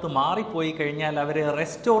 ദൈവഭാഗത്ത് മാറിപ്പോയി കഴിഞ്ഞാൽ അവരെ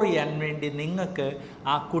റെസ്റ്റോർ ചെയ്യാൻ വേണ്ടി നിങ്ങൾക്ക്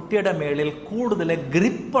ആ കുട്ടിയുടെ മേളിൽ കൂടുതൽ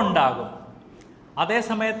ഗ്രിപ്പുണ്ടാകും.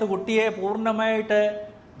 അതേസമയത്ത് കുട്ടിയെ പൂർണ്ണമായിട്ട്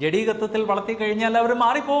ജഡീകത്വത്തിൽ വളർത്തിക്കഴിഞ്ഞാൽ അവർ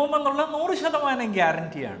മാറിപ്പോകുമെന്നുള്ള 100%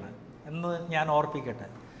 ഗ്യാരൻറ്റിയാണ് എന്ന് ഞാൻ ഓർപ്പിക്കട്ടെ.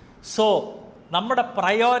 സോ നമ്മുടെ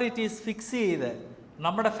പ്രയോറിറ്റീസ് ഫിക്സ് ചെയ്ത്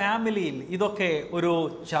നമ്മുടെ ഫാമിലിയിൽ ഇതൊക്കെ ഒരു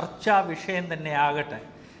ചർച്ചാ വിഷയം തന്നെ ആകട്ടെ.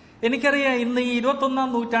 എനിക്കറിയാം, ഇന്ന് ഈ 21-ാം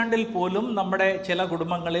നൂറ്റാണ്ടിൽ പോലും നമ്മുടെ ചില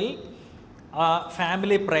കുടുംബങ്ങളിൽ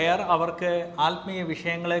ഫാമിലി പ്രെയർ, അവർക്ക് ആത്മീയ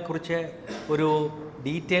വിഷയങ്ങളെക്കുറിച്ച് ഒരു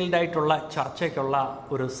ഡീറ്റെയിൽഡ് ആയിട്ടുള്ള ചർച്ചയ്ക്കുള്ള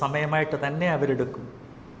ഒരു സമയമായിട്ട് തന്നെ അവരെടുക്കും.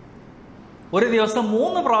 ഒരു ദിവസം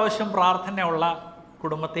 3 പ്രാവശ്യം പ്രാർത്ഥനയുള്ള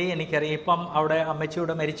കുടുംബത്തെ എനിക്കറിയാം. ഇപ്പം അവിടെ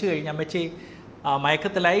അമ്മച്ചിയുടെ മരിച്ചു കഴിഞ്ഞ് അമ്മച്ചി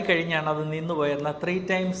മയക്കത്തിലായി കഴിഞ്ഞാണ് അത് നിന്നുപോയിരുന്നത്. 3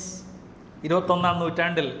 ടൈംസ് 21-ാം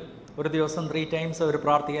നൂറ്റാണ്ടിൽ ഒരു ദിവസം 3 times അവർ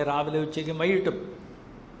പ്രാർത്ഥിക്കുക, രാവിലെ ഉച്ചയ്ക്കും വൈകിട്ടും.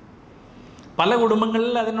 പല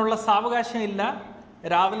കുടുംബങ്ങളിൽ അതിനുള്ള സാവകാശം ഇല്ല.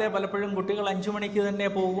 രാവിലെ പലപ്പോഴും കുട്ടികൾ 5 മണിക്ക് തന്നെ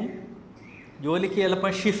പോകും. ജോലിക്ക്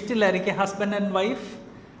ചിലപ്പോൾ ഷിഫ്റ്റിലായിരിക്കും ഹസ്ബൻഡ് ആൻഡ് വൈഫ്.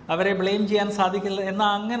 അവരെ ബ്ലെയിം ചെയ്യാൻ സാധിക്കില്ല. എന്നാൽ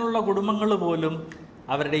അങ്ങനെയുള്ള കുടുംബങ്ങൾ പോലും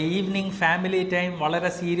അവരുടെ ഈവനിങ് ഫാമിലി ടൈം വളരെ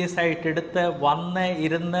സീരിയസ് ആയിട്ട് എടുത്ത് വന്ന്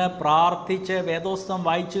ഇരുന്ന് പ്രാർത്ഥിച്ച് വേദോസ്തം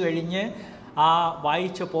വായിച്ചു കഴിഞ്ഞ് ആ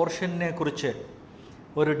വായിച്ച പോർഷനെ കുറിച്ച്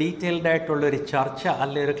ഒരു ഡീറ്റെയിൽഡ് ആയിട്ടുള്ളൊരു ചർച്ച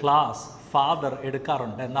അല്ലെങ്കിൽ ഒരു ക്ലാസ് ഫാദർ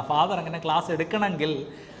എടുക്കാറുണ്ട്. എന്നാൽ ഫാദർ അങ്ങനെ ക്ലാസ് എടുക്കണമെങ്കിൽ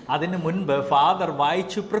അതിന് മുൻപ് ഫാദർ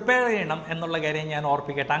വായിച്ചു പ്രിപ്പയർ ചെയ്യണം എന്നുള്ള കാര്യം ഞാൻ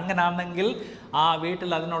ഓർപ്പിക്കട്ടെ. അങ്ങനെയാണെങ്കിൽ ആ വീട്ടിൽ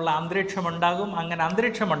അതിനുള്ള അന്തരീക്ഷമുണ്ടാകും. അങ്ങനെ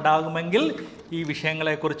അന്തരീക്ഷമുണ്ടാകുമെങ്കിൽ ഈ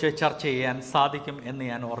വിഷയങ്ങളെക്കുറിച്ച് ചർച്ച ചെയ്യാൻ സാധിക്കും എന്ന്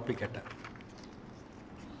ഞാൻ ഓർപ്പിക്കട്ടെ.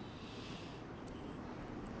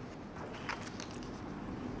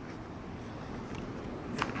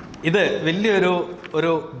 ഇത്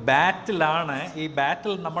വലിയൊരു ബാറ്റിലാണ്. ഈ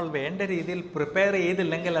ബാറ്റിൽ നമ്മൾ വേണ്ട രീതിയിൽ പ്രിപ്പയർ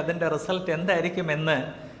ചെയ്തില്ലെങ്കിൽ അതിൻ്റെ റിസൾട്ട് എന്തായിരിക്കുമെന്ന്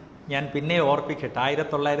ഞാൻ പിന്നെ ഓർപ്പിക്കട്ടെ.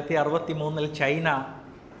 1963 ചൈന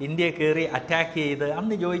ഇന്ത്യ കയറി അറ്റാക്ക് ചെയ്ത്,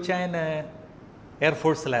 അന്ന് ജോയിച്ചാൻ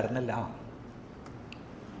എയർഫോഴ്സിലായിരുന്നില്ല.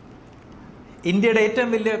 ഇന്ത്യയുടെ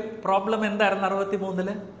ഏറ്റവും വലിയ പ്രോബ്ലം എന്തായിരുന്നു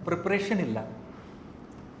 63? പ്രിപ്പറേഷൻ ഇല്ല,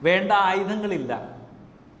 വേണ്ട ആയുധങ്ങളില്ല.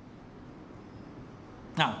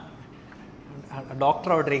 ഡോക്ടർ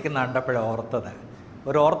അവിടെ ഇരിക്കുന്ന കണ്ടപ്പോഴാണ് ഓർത്തത്.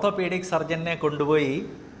 ഒരു ഓർത്തോപീഡിക് സർജനെ കൊണ്ടുപോയി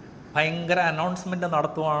ഭയങ്കര അനൗൺസ്മെൻറ്റ്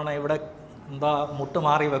നടത്തുവാണ്, ഇവിടെ എന്താ മുട്ട്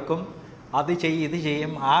മാറി വെക്കും, അത് ചെയ്യും ഇത്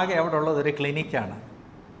ചെയ്യും. ആകെ അവിടെ ഉള്ളതൊരു ക്ലിനിക്കാണ്.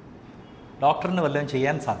 ഡോക്ടറിന് വല്ലതും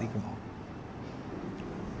ചെയ്യാൻ സാധിക്കുമോ?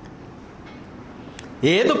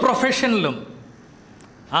 ഏത് പ്രൊഫഷനിലും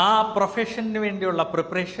ആ പ്രൊഫഷന് വേണ്ടിയുള്ള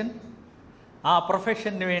പ്രിപ്പറേഷൻ, ആ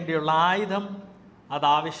പ്രൊഫഷന് വേണ്ടിയുള്ള ആയുധം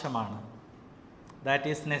അതാവശ്യമാണ്. That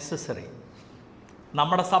is necessary.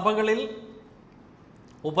 നമ്മുടെ സഭകളിൽ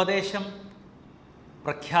ഉപദേശം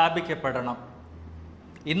പ്രഖ്യാപിക്കപ്പെടണം.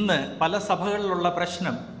 ഇന്ന് പല സഭകളിലുള്ള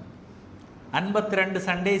പ്രശ്നം 52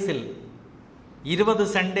 സൺഡേസിൽ 20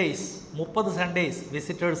 സൺഡേസ് 30 സൺഡേസ്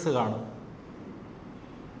വിസിറ്റേഴ്സ് കാണും.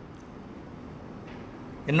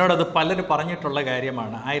 എന്നോടത് പലരും പറഞ്ഞിട്ടുള്ള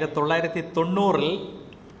കാര്യമാണ്. 1990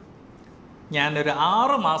 ഞാനൊരു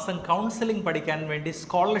 6 മാസം കൗൺസിലിംഗ് പഠിക്കാൻ വേണ്ടി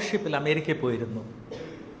സ്കോളർഷിപ്പിൽ അമേരിക്കയിൽ പോയിരുന്നു.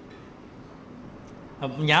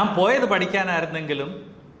 ഞാൻ പോയത് പഠിക്കാനായിരുന്നെങ്കിലും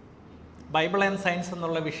ബൈബിൾ ആൻഡ് സയൻസ്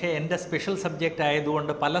എന്നുള്ള വിഷയം എൻ്റെ സ്പെഷ്യൽ സബ്ജക്റ്റ്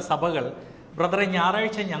ആയതുകൊണ്ട് പല സഭകൾ, ബ്രദറെ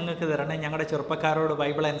ഞായറാഴ്ച ഞങ്ങൾക്ക് തരണേ, ഞങ്ങളുടെ ചെറുപ്പക്കാരോട്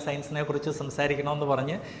ബൈബിൾ ആൻഡ് സയൻസിനെ കുറിച്ച് സംസാരിക്കണമെന്ന്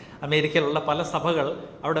പറഞ്ഞ് അമേരിക്കയിലുള്ള പല സഭകൾ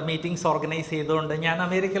അവിടെ മീറ്റിംഗ്സ് ഓർഗനൈസ് ചെയ്തുകൊണ്ട് ഞാൻ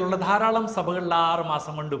അമേരിക്കയിലുള്ള ധാരാളം സഭകളിൽ 6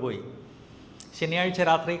 മാസം കൊണ്ടുപോയി. ശനിയാഴ്ച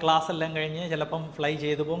രാത്രി ക്ലാസ് എല്ലാം കഴിഞ്ഞ് ചിലപ്പം ഫ്ലൈ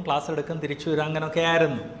ചെയ്തു പോകും, ക്ലാസ് എടുക്കും, തിരിച്ചു വരും, അങ്ങനെയൊക്കെ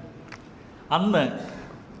ആയിരുന്നു. അന്ന്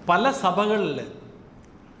പല സഭകളിൽ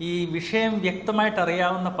ഈ വിഷയം വ്യക്തമായിട്ട്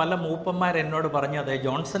അറിയാവുന്ന പല മൂപ്പന്മാർ എന്നോട് പറഞ്ഞത്,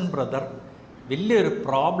 ജോൺസൺ ബ്രദർ, വലിയൊരു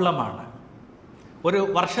പ്രോബ്ലമാണ്. ഒരു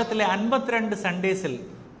വർഷത്തിലെ 52 സൺഡേസിൽ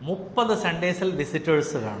 30 സൺഡേസിൽ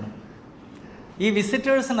വിസിറ്റേഴ്സ് കാണും. ഈ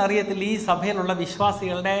വിസിറ്റേഴ്സിന് അറിയത്തില്ല ഈ സഭയിലുള്ള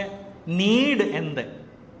വിശ്വാസികളുടെ നീഡ് എന്ത്,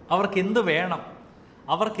 അവർക്ക് എന്ത് വേണം,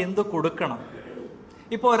 അവർക്ക് എന്ത് കൊടുക്കണം.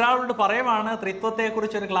 ഇപ്പോൾ ഒരാളോട് പറയുവാണ്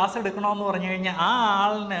ത്രിത്വത്തെക്കുറിച്ചൊരു ക്ലാസ് എടുക്കണമെന്ന് പറഞ്ഞു കഴിഞ്ഞാൽ ആ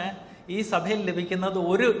ആളിന് ഈ സഭയിൽ ലഭിക്കുന്നത്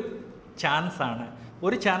ഒരു ചാൻസാണ്.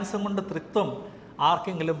 ഒരു ചാൻസും കൊണ്ട് ത്രിത്വം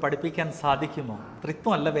ആർക്കെങ്കിലും പഠിപ്പിക്കാൻ സാധിക്കുമോ?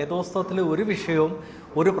 ത്രിത്വമല്ല, വേദോസ്തവത്തിലെ ഒരു വിഷയവും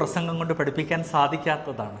ഒരു പ്രസംഗം കൊണ്ട് പഠിപ്പിക്കാൻ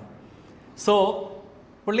സാധിക്കാത്തതാണ്. സോ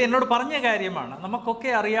പുള്ളി എന്നോട് പറഞ്ഞ കാര്യമാണ്, നമുക്കൊക്കെ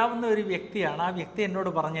അറിയാവുന്ന ഒരു വ്യക്തിയാണ്. ആ വ്യക്തി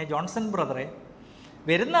എന്നോട് പറഞ്ഞ, ജോൺസൺ ബ്രദറെ,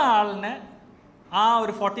 വരുന്ന ആളിന് ആ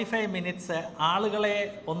ഒരു 45 മിനിറ്റ്സ് ആളുകളെ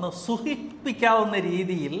ഒന്ന് സുഖിപ്പിക്കാവുന്ന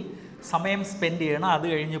രീതിയിൽ സമയം സ്പെൻഡ് ചെയ്യണം, അത്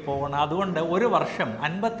കഴിഞ്ഞ് പോകണം. അതുകൊണ്ട് ഒരു വർഷം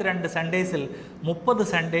 52 സൺഡേസിൽ 30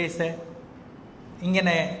 സൺഡേസ്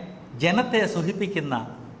ഇങ്ങനെ ജനത്തെ സുഖിപ്പിക്കുന്ന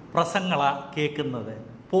പ്രസംഗങ്ങളാണ് കേൾക്കുന്നത്.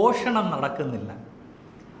 പോഷണം നടക്കുന്നില്ല.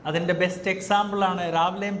 അതിൻ്റെ ബെസ്റ്റ് എക്സാമ്പിളാണ്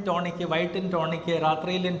രാവിലെയും ടോണിക്ക്, വൈകിട്ടും ടോണിക്ക്,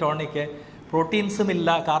 രാത്രിയിലും ടോണിക്ക്. പ്രോട്ടീൻസും ഇല്ല,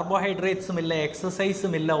 കാർബോഹൈഡ്രേറ്റ്സും ഇല്ല,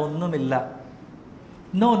 എക്സസൈസും ഇല്ല, ഒന്നുമില്ല.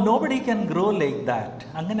 Nobody can grow like that.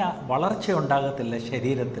 അങ്ങനെ വളർച്ച ഉണ്ടാകത്തില്ല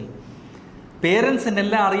ശരീരത്തിൽ.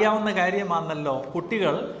 പേരൻസിനെല്ലാം അറിയാവുന്ന കാര്യമാണല്ലോ,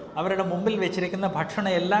 കുട്ടികൾ അവരുടെ മുമ്പിൽ വെച്ചിരിക്കുന്ന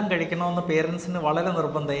ഭക്ഷണം എല്ലാം കഴിക്കണമെന്ന് പേരൻസിന് വളരെ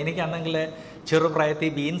നിർബന്ധം. എനിക്കാണെങ്കിൽ ചെറുപ്രായത്തിൽ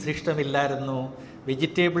ബീൻസ് ഇഷ്ടമില്ലായിരുന്നു,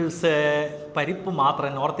 വെജിറ്റബിൾസ് പരിപ്പ് മാത്രം.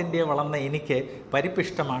 നോർത്ത് ഇന്ത്യ വളർന്ന എനിക്ക് പരിപ്പ്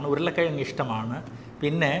ഇഷ്ടമാണ്, ഉരുളക്കിഴങ്ങ് ഇഷ്ടമാണ്,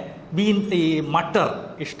 പിന്നെ ഈ മട്ടർ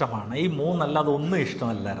ഇഷ്ടമാണ്. ഈ മൂന്നല്ലാതെ ഒന്നും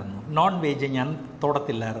ഇഷ്ടമല്ലായിരുന്നു. നോൺ വെജ് ഞാൻ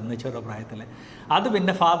തൊടത്തില്ലായിരുന്നു ചെറുപ്രായത്തിൽ. അത്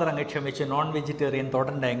പിന്നെ ഫാദർ അങ്ങ് ക്ഷമിച്ചു, നോൺ വെജിറ്റേറിയൻ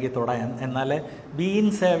തൊടണ്ടെങ്കിൽ തൊടാൻ, എന്നാൽ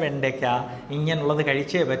ബീൻസ്, വെണ്ടയ്ക്ക ഇങ്ങനെയുള്ളത്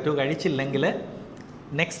കഴിച്ചേ പറ്റൂ, കഴിച്ചില്ലെങ്കിൽ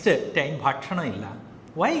next time ഭക്ഷണമില്ല.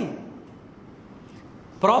 Y?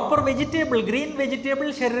 Proper vegetable, green vegetable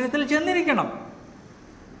ശരീരത്തിൽ ചെന്നിരിക്കണം.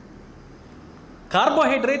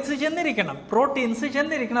 Carbohydrates ചെന്നിരിക്കണം, proteins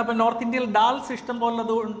ചെന്നിരിക്കണം. അപ്പം നോർത്ത് ഇന്ത്യയിൽ ഡാൽസ് ഇഷ്ടം പോലെ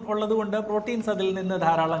ഉള്ളത് കൊണ്ട് പ്രോട്ടീൻസ് അതിൽ നിന്ന്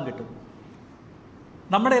ധാരാളം കിട്ടും.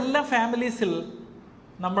 നമ്മുടെ എല്ലാ ഫാമിലീസിൽ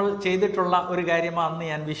നമ്മൾ ചെയ്തിട്ടുള്ള ഒരു കാര്യമാണെന്ന്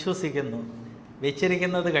ഞാൻ വിശ്വസിക്കുന്നു.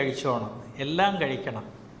 വെച്ചിരിക്കുന്നത് കഴിച്ചോണം, എല്ലാം കഴിക്കണം.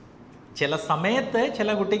 ചില സമയത്ത് ചില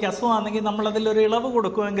കുട്ടിക്ക് അസുഖമാണെങ്കിൽ നമ്മളതിലൊരു ഇളവ്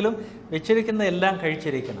കൊടുക്കുമെങ്കിലും വെച്ചിരിക്കുന്ന എല്ലാം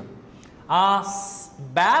കഴിച്ചിരിക്കണം. ആ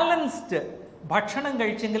ബാലൻസ്ഡ് ഭക്ഷണം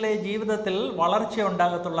കഴിച്ചെങ്കിലേ ജീവിതത്തിൽ വളർച്ച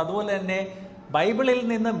ഉണ്ടാകത്തുള്ളൂ. അതുപോലെ തന്നെ ബൈബിളിൽ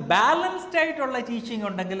നിന്ന് ബാലൻസ്ഡ് ആയിട്ടുള്ള ടീച്ചിങ്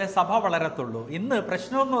ഉണ്ടെങ്കിലേ സഭ വളരത്തുള്ളൂ. ഇന്ന്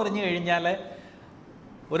പ്രശ്നമെന്ന് പറഞ്ഞു കഴിഞ്ഞാൽ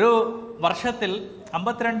ഒരു വർഷത്തിൽ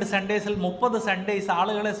 52 സൺഡേസിൽ 30 സൺഡേസ്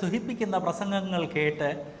ആളുകളെ സുഖിപ്പിക്കുന്ന പ്രസംഗങ്ങൾ കേട്ട്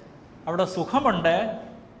അവിടെ സുഖമുണ്ട്,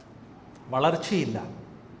 വളർച്ചയില്ല.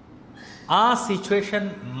 ആ സിറ്റുവേഷൻ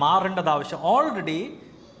മാറേണ്ടത് ആവശ്യം. ഓൾറെഡി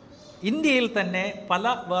ഇന്ത്യയിൽ തന്നെ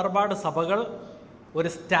പല വേർപാട് സഭകൾ ഒരു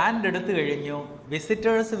സ്റ്റാൻഡ് എടുത്തു കഴിഞ്ഞു.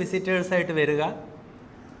 വിസിറ്റേഴ്സായിട്ട് വരിക,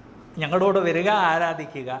 ഞങ്ങളോട് വരിക,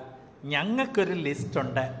 ആരാധിക്കുക. ഞങ്ങൾക്കൊരു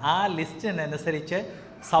ലിസ്റ്റുണ്ട്. ആ ലിസ്റ്റിനനുസരിച്ച്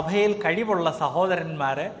സഭയിൽ കഴിവുള്ള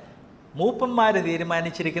സഹോദരന്മാർ, മൂപ്പന്മാർ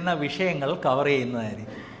തീരുമാനിച്ചിരിക്കുന്ന വിഷയങ്ങൾ കവർ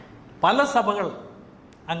ചെയ്യുന്നതായിരിക്കും. പല സഭകൾ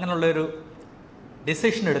അങ്ങനെയുള്ളൊരു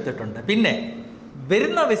ഡിസിഷൻ എടുത്തിട്ടുണ്ട്. പിന്നെ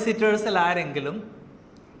വരുന്ന വിസിറ്റേഴ്സിൽ ആരെങ്കിലും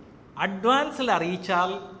അഡ്വാൻസിൽ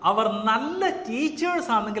അറിയിച്ചാൽ അവർ നല്ല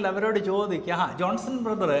ടീച്ചേഴ്സ് ആണെങ്കിൽ അവരോട് ചോദിക്കുക, ജോൺസൺ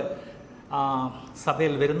ബ്രദർ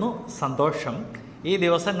സഭയിൽ വരുന്നു, സന്തോഷം. ഈ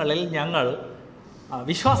ദിവസങ്ങളിൽ ഞങ്ങൾ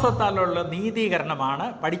വിശ്വാസത്താലുള്ള നീതീകരണമാണ്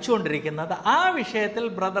പഠിച്ചുകൊണ്ടിരിക്കുന്നത്. ആ വിഷയത്തിൽ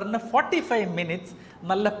ബ്രദറിന് 45 മിനിറ്റ്സ്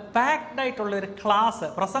നല്ല പാക്ഡ് ആയിട്ടുള്ളൊരു ക്ലാസ്,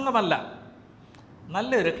 പ്രസംഗമല്ല,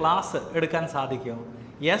 നല്ലൊരു ക്ലാസ് എടുക്കാൻ സാധിക്കും.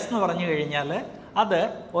 യെസ് എന്ന് പറഞ്ഞു കഴിഞ്ഞാൽ അത്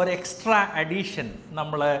ഒരു എക്സ്ട്രാ അഡീഷൻ.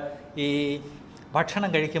 നമ്മൾ ഈ ഭക്ഷണം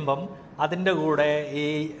കഴിക്കുമ്പം അതിൻ്റെ കൂടെ ഈ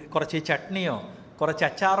കുറച്ച് ചട്നിയോ കുറച്ച്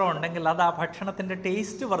അച്ചാറോ ഉണ്ടെങ്കിൽ അത് ആ ഭക്ഷണത്തിൻ്റെ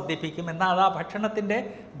ടേസ്റ്റ് വർദ്ധിപ്പിക്കും. എന്നാൽ അത് ആ ഭക്ഷണത്തിൻ്റെ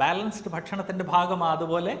ബാലൻസ്ഡ് ഭക്ഷണത്തിൻ്റെ ഭാഗമാണ്.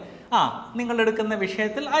 അതുപോലെ നിങ്ങളെടുക്കുന്ന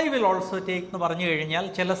വിഷയത്തിൽ ഐ വിൽ ഓൾസോ ടേക്ക് എന്ന് പറഞ്ഞു കഴിഞ്ഞാൽ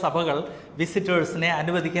ചില സഭകൾ വിസിറ്റേഴ്സിനെ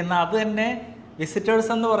അനുവദിക്കുന്ന, അത് തന്നെ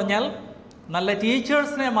വിസിറ്റേഴ്സ് എന്ന് പറഞ്ഞാൽ നല്ല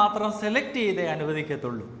ടീച്ചേഴ്സിനെ മാത്രം സെലക്ട് ചെയ്തേ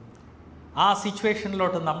അനുവദിക്കത്തുള്ളൂ. ആ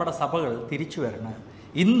സിറ്റുവേഷനിലോട്ട് നമ്മുടെ സഭകൾ തിരിച്ചു വരണം.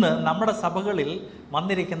 ഇന്ന് നമ്മുടെ സഭകളിൽ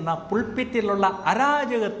വന്നിരിക്കുന്ന പുൾപിറ്റിലുള്ള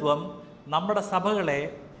അരാജകത്വം നമ്മുടെ സഭകളെ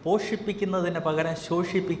പോഷിപ്പിക്കുന്നതിന് പകരം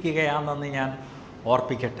ശോഷിപ്പിക്കുകയാണെന്ന് ഞാൻ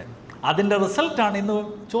ഓർപ്പിക്കട്ടെ. അതിൻ്റെ റിസൾട്ടാണ് ഇന്ന്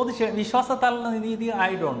ചോദിച്ച വിശ്വാസത്താലുള്ള നീതി.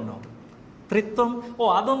 I don't know. ത്രിത്വം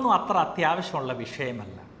അതൊന്നും അത്ര അത്യാവശ്യമുള്ള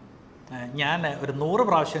വിഷയമല്ല. ഞാൻ ഒരു 100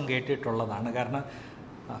 പ്രാവശ്യം കേട്ടിട്ടുള്ളതാണ്. കാരണം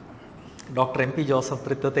doctor M P Joseph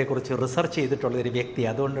ത്രിത്വത്തെക്കുറിച്ച് research ചെയ്തിട്ടുള്ളൊരു വ്യക്തി.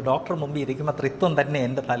 അതുകൊണ്ട് ഡോക്ടർ മുമ്പിൽ ഇരിക്കുമ്പോൾ ത്രിത്വം തന്നെ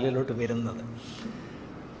എൻ്റെ തലയിലോട്ട് വരുന്നത്.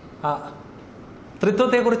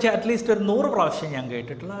 ത്രിത്വത്തെക്കുറിച്ച് അറ്റ്ലീസ്റ്റ് ഒരു 100 പ്രാവശ്യം ഞാൻ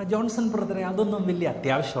കേട്ടിട്ടുള്ള ജോൺസൺ ബ്രദറെ അതൊന്നും വലിയ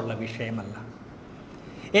അത്യാവശ്യമുള്ള വിഷയമല്ല.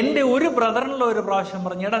 എൻ്റെ ഒരു ബ്രദറിനുള്ള ഒരു പ്രാവശ്യം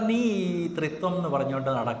പറഞ്ഞു, എടാ നീ ഈ ത്രിത്വം എന്ന്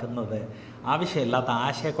പറഞ്ഞുകൊണ്ട് നടക്കുന്നത് ആവശ്യമില്ലാത്ത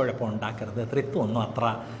ആശയക്കുഴപ്പം ഉണ്ടാക്കരുത്, ത്രിത്വം ഒന്നും അത്ര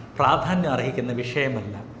പ്രാധാന്യം അർഹിക്കുന്ന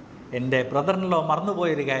വിഷയമല്ല. എൻ്റെ ബ്രദറിനുള്ള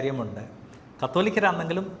മറന്നുപോയൊരു കാര്യമുണ്ട്.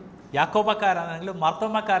 കത്തോലിക്കരാണെങ്കിലും യാക്കോബക്കാരാണെങ്കിലും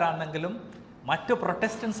മാർത്തോമക്കാരാണെങ്കിലും മറ്റു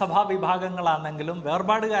പ്രൊട്ടസ്റ്റന്റ് സഭാവിഭാഗങ്ങളാണെങ്കിലും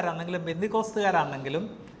വേർപാടുകാരാണെങ്കിലും ബെന്തിക്കോസ്തുകാരാണെങ്കിലും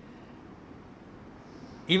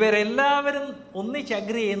ഇവരെല്ലാവരും ഒന്നിച്ച്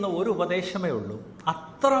അഗ്രി ചെയ്യുന്ന ഒരു ഉപദേശമേ ഉള്ളൂ.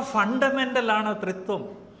 അത്ര ഫണ്ടമെൻ്റലാണ് ത്രിത്വം.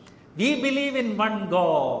 We believe in one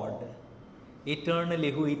God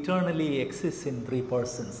eternally who eternally exist in 3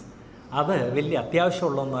 persons. അത് വലിയ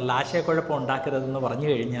അത്യാവശ്യമുള്ളതൊന്നുമല്ല. ആശയക്കുഴപ്പം ഉണ്ടാക്കരുതെന്ന് പറഞ്ഞു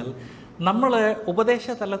കഴിഞ്ഞാൽ നമ്മൾ ഉപദേശ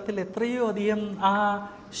തലത്തിൽ എത്രയോ അധികം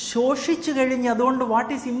ശോഷിച്ചു കഴിഞ്ഞ് അതുകൊണ്ട്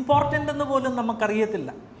വാട്ട് ഈസ് ഇമ്പോർട്ടൻ്റ് എന്ന് പോലും നമുക്കറിയത്തില്ല.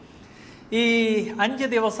 ഈ 5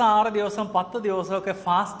 ദിവസം 6 ദിവസം 10 ദിവസമൊക്കെ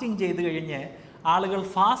ഫാസ്റ്റിംഗ് ചെയ്ത് കഴിഞ്ഞ് ആളുകൾ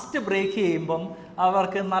ഫാസ്റ്റ് ബ്രേക്ക് ചെയ്യുമ്പം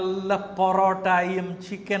അവർക്ക് നല്ല പൊറോട്ടയും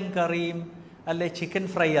ചിക്കൻ കറിയും അല്ലെ ചിക്കൻ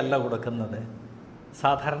ഫ്രൈ അല്ല കൊടുക്കുന്നത്.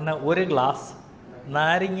 സാധാരണ ഒരു ഗ്ലാസ്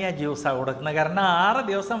നാരങ്ങ ജ്യൂസാണ് കൊടുക്കുന്നത്. കാരണം 6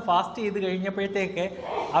 ദിവസം ഫാസ്റ്റ് ചെയ്ത് കഴിഞ്ഞപ്പോഴത്തേക്ക്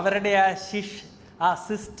അവരുടെ ആ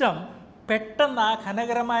സിസ്റ്റം പെട്ടെന്ന് ആ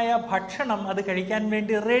ഘനകരമായ ഭക്ഷണം അത് കഴിക്കാൻ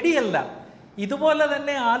വേണ്ടി റെഡിയല്ല. ഇതുപോലെ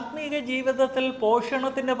തന്നെ ആത്മീക ജീവിതത്തിൽ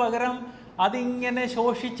പോഷണത്തിന് പകരം അതിങ്ങനെ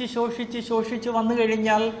ശോഷിച്ച് വന്നു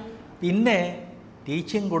കഴിഞ്ഞാൽ പിന്നെ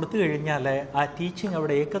ടീച്ചിങ് കൊടുത്തു കഴിഞ്ഞാൽ ആ ടീച്ചിങ്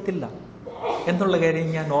അവിടെ ഏക്കത്തില്ല എന്നുള്ള കാര്യം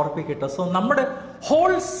ഞാൻ ഓർപ്പിക്കട്ടെ. സോ നമ്മുടെ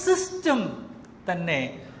ഹോൾ സിസ്റ്റം തന്നെ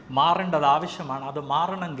മാറേണ്ടത് ആവശ്യമാണ്. അത്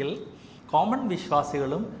മാറണമെങ്കിൽ കോമൺ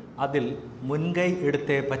വിശ്വാസികളും അതിൽ മുൻകൈ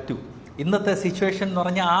എടുത്തേ പറ്റൂ. ഇന്നത്തെ സിറ്റുവേഷൻ എന്ന്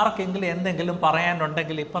പറഞ്ഞാൽ ആർക്കെങ്കിലും എന്തെങ്കിലും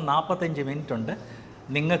പറയാനുണ്ടെങ്കിൽ ഇപ്പം 45 മിനിറ്റ് ഉണ്ട്,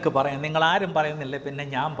 നിങ്ങൾക്ക് പറയാം. നിങ്ങളാരും പറയുന്നില്ല, പിന്നെ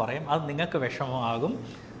ഞാൻ പറയും, അത് നിങ്ങൾക്ക് വിഷമമാകും.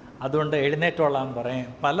 അതുകൊണ്ട് എഴുന്നേറ്റോളാൻ പറയും.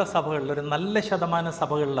 പല സഭകളിൽ ഒരു നല്ല ശതമാനം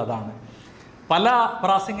സഭകളിൽ അതാണ്. പല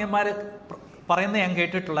പ്രാസംഗികന്മാർ പറയുന്നത് ഞാൻ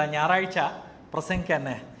കേട്ടിട്ടുള്ള ഞായറാഴ്ച പ്രസംഗിക്കാൻ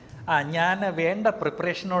ഞാൻ വേണ്ട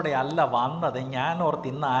പ്രിപ്പറേഷനോടെ അല്ല വന്നത്. ഞാൻ ഓർത്ത്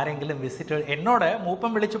ഇന്ന് ആരെങ്കിലും വിസിറ്റ് എന്നോട്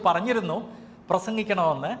മൂപ്പം വിളിച്ച് പറഞ്ഞിരുന്നു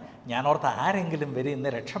പ്രസംഗിക്കണമെന്ന്. ഞാൻ ഓർത്ത് ആരെങ്കിലും വരും ഇന്ന്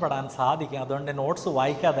രക്ഷപ്പെടാൻ സാധിക്കും, അതുകൊണ്ട് നോട്ട്സ്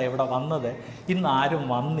വായിക്കാതെ ഇവിടെ വന്നത്. ഇന്ന് ആരും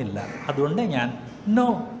വന്നില്ല, അതുകൊണ്ട് ഞാൻ നോ.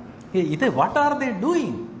 ഇത് what are they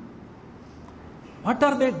doing? What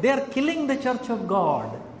are they are killing the church of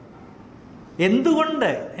God. എന്തുകൊണ്ട്?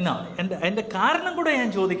 എൻ്റെ കാരണം കൂടെ ഞാൻ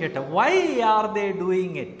ചോദിക്കട്ടെ. Why are they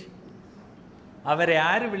doing it? അവരെ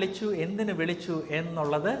ആര് വിളിച്ചു, എന്തിനു വിളിച്ചു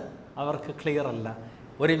എന്നുള്ളത് അവർക്ക് ക്ലിയർ അല്ല.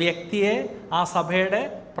 ഒരു വ്യക്തിയെ ആ സഭയുടെ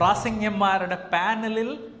പ്രാസംഗ്യന്മാരുടെ പാനലിൽ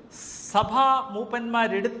സഭാ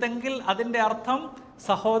മൂപ്പന്മാരെടുത്തെങ്കിൽ അതിൻ്റെ അർത്ഥം,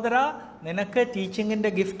 സഹോദര നിനക്ക് ടീച്ചിങ്ങിൻ്റെ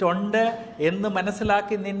ഗിഫ്റ്റ് ഉണ്ട് എന്ന്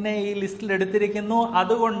മനസ്സിലാക്കി നിന്നെ ഈ ലിസ്റ്റിൽ എടുത്തിരിക്കുന്നു.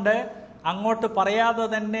 അതുകൊണ്ട് അങ്ങോട്ട് പറയാതെ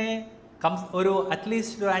തന്നെ ഒരു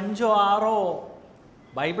അറ്റ്ലീസ്റ്റ് ഒരു 5-6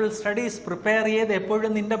 ബൈബിൾ സ്റ്റഡീസ് പ്രിപ്പയർ ചെയ്ത്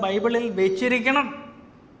എപ്പോഴും നിന്റെ ബൈബിളിൽ വെച്ചിരിക്കണം.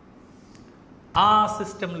 ആ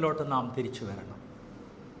സിസ്റ്റമിലോട്ട് നാം തിരിച്ചു വരണം.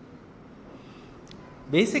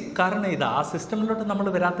 ബേസിക് കാരണം ഇതാ. ആ സിസ്റ്റമിലോട്ട് നമ്മൾ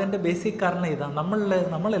വരാത്തതിൻ്റെ ബേസിക് കാരണം ഇതാ.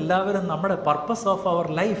 നമ്മളെല്ലാവരും നമ്മുടെ പർപ്പസ് ഓഫ് അവർ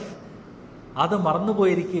ലൈഫ് അത്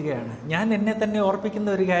മറന്നുപോയിരിക്കുകയാണ്. ഞാൻ എന്നെ തന്നെ ഓർപ്പിക്കുന്ന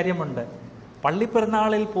ഒരു കാര്യമുണ്ട്.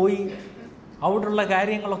 പള്ളിപ്പെരുന്നാളിൽ പോയി അവിടെയുള്ള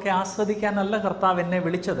കാര്യങ്ങളൊക്കെ ആസ്വദിക്കാനല്ല കർത്താവ് എന്നെ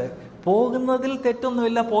വിളിച്ചത്. പോകുന്നതിൽ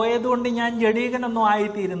തെറ്റൊന്നുമില്ല, പോയതുകൊണ്ട് ഞാൻ ജഡീകനൊന്നും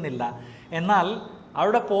ആയിത്തീരുന്നില്ല. എന്നാൽ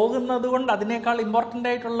അവിടെ പോകുന്നത് കൊണ്ട് അതിനേക്കാൾ ഇമ്പോർട്ടൻ്റ്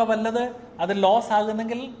ആയിട്ടുള്ള വല്ലത് അത് ലോസ്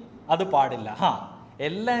ആകുന്നെങ്കിൽ അത് പാടില്ല.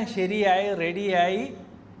 എല്ലാം ശരിയായി റെഡിയായി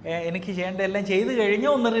എനിക്ക് ചെയ്യേണ്ട എല്ലാം ചെയ്തു കഴിഞ്ഞ്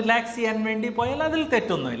ഒന്ന് റിലാക്സ് ചെയ്യാൻ വേണ്ടി പോയാൽ അതിൽ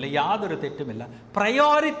തെറ്റൊന്നുമില്ല, യാതൊരു തെറ്റുമില്ല.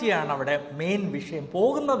 പ്രയോറിറ്റിയാണ് അവിടെ മെയിൻ വിഷയം,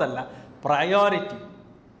 പോകുന്നതല്ല, പ്രയോറിറ്റി.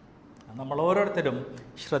 നമ്മൾ ഓരോരുത്തരും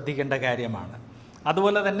ശ്രദ്ധിക്കേണ്ട കാര്യമാണ്.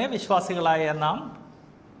 അതുപോലെ തന്നെ വിശ്വാസികളായ നാം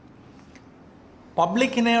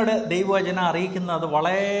പബ്ലിക്കിനോട് ദൈവവചനം അറിയിക്കുന്നത്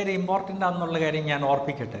വളരെ ഇമ്പോർട്ടൻ്റ് ആണെന്നുള്ള കാര്യം ഞാൻ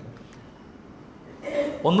ഓർപ്പിക്കട്ടെ.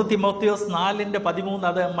 1 തിമോത്തിയോസ് 4:13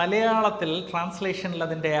 അത് മലയാളത്തിൽ ട്രാൻസ്ലേഷനിൽ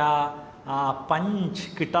അതിൻ്റെ ആ പഞ്ച്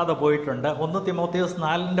കിട്ടാതെ പോയിട്ടുണ്ട്. 1 തിമോത്തിയോസ്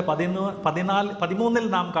 4:13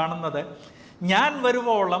 നാം കാണുന്നത്, ഞാൻ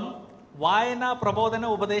വരുവോളം വായന, പ്രബോധന,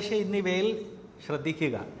 ഉപദേശം എന്നിവയിൽ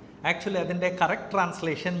ശ്രദ്ധിക്കുക. ആക്ച്വലി അതിൻ്റെ കറക്റ്റ്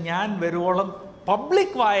ട്രാൻസ്ലേഷൻ ഞാൻ വരുവോളം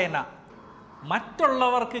പബ്ലിക് വായന,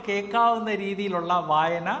 മറ്റുള്ളവർക്ക് കേൾക്കാവുന്ന രീതിയിലുള്ള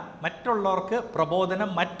വായന, മറ്റുള്ളവർക്ക് പ്രബോധനം,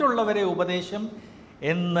 മറ്റുള്ളവരെ ഉപദേശം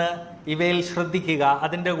എന്ന് ഇവയിൽ ശ്രദ്ധിക്കുക.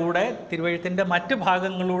 അതിൻ്റെ കൂടെ തിരുവെഴുത്തിൻ്റെ മറ്റ്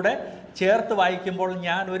ഭാഗങ്ങളിലൂടെ ചേർത്ത് വായിക്കുമ്പോൾ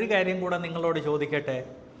ഞാൻ ഒരു കാര്യം കൂടെ നിങ്ങളോട് ചോദിക്കട്ടെ.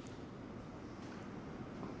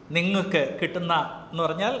 നിങ്ങൾക്ക് കിട്ടുന്ന എന്ന്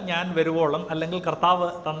പറഞ്ഞാൽ ഞാൻ വരുവോളം, അല്ലെങ്കിൽ കർത്താവ്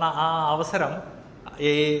തന്ന ആ അവസരം,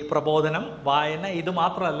 ഈ പ്രബോധനം, വായന, ഇത്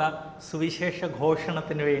മാത്രമല്ല സുവിശേഷ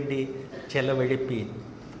ഘോഷണത്തിന് വേണ്ടി ചെലവഴിപ്പീൻ.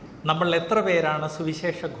 നമ്മൾ എത്ര പേരാണ്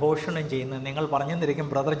സുവിശേഷ ഘോഷണം ചെയ്യുന്നത്? നിങ്ങൾ പറഞ്ഞെന്നിരിക്കും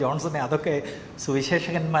ബ്രദർ ജോൺസനെ അതൊക്കെ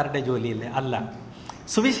സുവിശേഷകന്മാരുടെ ജോലിയില്ലേ? അല്ല.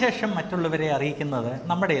 സുവിശേഷം മറ്റുള്ളവരെ അറിയിക്കുന്നത്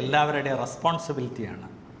നമ്മുടെ എല്ലാവരുടെയും റെസ്പോൺസിബിലിറ്റിയാണ്.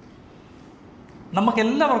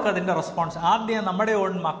 നമുക്കെല്ലാവർക്കും അതിൻ്റെ ആദ്യം നമ്മുടെ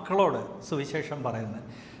ഓൺ മക്കളോട് സുവിശേഷം പറയുന്നത്.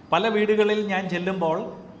 പല വീടുകളിൽ ഞാൻ ചെല്ലുമ്പോൾ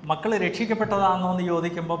മക്കൾ രക്ഷിക്കപ്പെട്ടതാണോ എന്ന്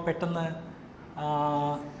ചോദിക്കുമ്പോൾ പെട്ടെന്ന്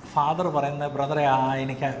ഫാദർ പറയുന്നത്, ബ്രദറെ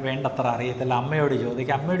എനിക്ക് വേണ്ടത്ര അറിയത്തില്ല, അമ്മയോട്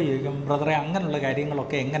ചോദിക്കും. ബ്രദറെ അങ്ങനെയുള്ള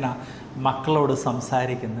കാര്യങ്ങളൊക്കെ എങ്ങനെയാണ് മക്കളോട്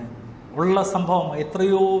സംസാരിക്കുന്നത്? ഉള്ള സംഭവം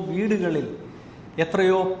എത്രയോ വീടുകളിൽ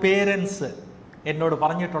എത്രയോ പേരൻസ് എന്നോട്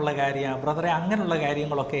പറഞ്ഞിട്ടുള്ള കാര്യമാണ്, ബ്രദറെ അങ്ങനെയുള്ള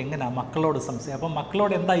കാര്യങ്ങളൊക്കെ എങ്ങനെയാണ് മക്കളോട് അപ്പം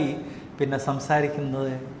മക്കളോട് എന്തായി പിന്നെ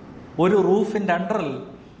സംസാരിക്കുന്നത്? ഒരു റൂഫിൻ്റെ അണ്ടറിൽ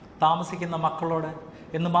താമസിക്കുന്ന മക്കളോട്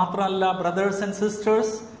എന്ന് മാത്രമല്ല, ബ്രദേഴ്സ് ആൻഡ്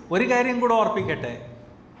സിസ്റ്റേഴ്സ്, ഒരു കാര്യം കൂടെ ഓർപ്പിക്കട്ടെ,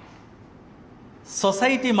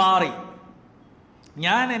 സൊസൈറ്റി മാറി.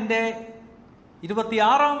 ഞാൻ എൻ്റെ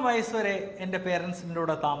 26-ാം വയസ്സ് വരെ എൻ്റെ പേരൻസിൻ്റെ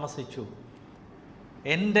കൂടെ താമസിച്ചു.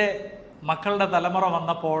 എൻ്റെ മക്കളുടെ തലമുറ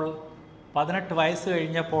വന്നപ്പോൾ 18 വയസ്സ്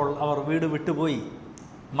കഴിഞ്ഞപ്പോൾ അവർ വീട് വിട്ടുപോയി.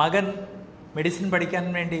 മകൻ മെഡിസിൻ പഠിക്കാൻ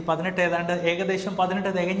വേണ്ടി 18 ഏകദേശം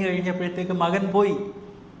 18 തികഞ്ഞു കഴിഞ്ഞപ്പോഴത്തേക്ക് മകൻ പോയി.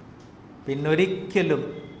 പിന്നൊരിക്കലും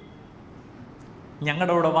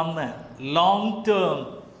ഞങ്ങളുടെ കൂടെ വന്ന് ലോങ് ടേം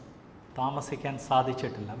താമസിക്കാൻ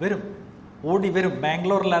സാധിച്ചിട്ടില്ല. ഓടി വരും.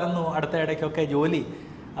 ബാംഗ്ലൂരിലായിരുന്നു അടുത്ത ഇടയ്ക്കൊക്കെ ജോലി.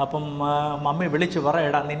 അപ്പം മമ്മി വിളിച്ചു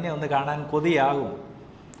പറയടാ, നിന്നെ ഒന്ന് കാണാൻ കൊതിയാകും.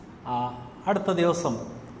 അടുത്ത ദിവസം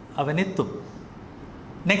അവനെത്തും,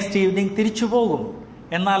 നെക്സ്റ്റ് ഈവനിങ് തിരിച്ചു പോകും.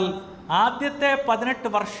 എന്നാൽ ആദ്യത്തെ 18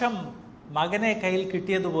 വർഷം മകനെ കയ്യിൽ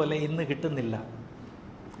കിട്ടിയതുപോലെ ഇന്ന് കിട്ടുന്നില്ല.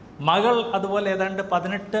 മകൾ അതുപോലെ ഏതാണ്ട്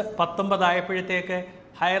 18-19 ആയപ്പോഴത്തേക്ക്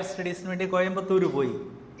ഹയർ സ്റ്റഡീസിന് വേണ്ടി കോയമ്പത്തൂർ പോയി.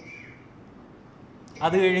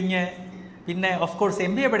 അത് കഴിഞ്ഞ് പിന്നെ ഓഫ് കോഴ്സ്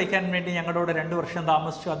MBA പഠിക്കാൻ വേണ്ടി ഞങ്ങളോട് 2 വർഷം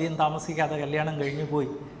താമസിച്ചു. അധികം താമസിക്കാതെ കല്യാണം കഴിഞ്ഞു പോയി.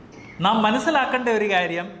 നാം മനസ്സിലാക്കേണ്ട ഒരു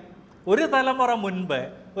കാര്യം, ഒരു തലമുറ മുൻപ്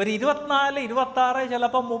ഒരു 24, 26,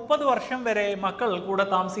 ചിലപ്പോൾ 30 വർഷം വരെ മക്കൾ കൂടെ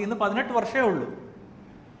താമസിക്കുന്ന 18 വർഷമേ ഉള്ളൂ.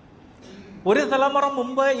 ഒരു തലമുറ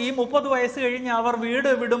മുമ്പ് ഈ 30 വയസ്സ് കഴിഞ്ഞ് അവർ വീട്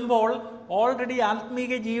വിടുമ്പോൾ ഓൾറെഡി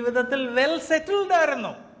ആത്മീക ജീവിതത്തിൽ വെൽ സെറ്റിൽഡ്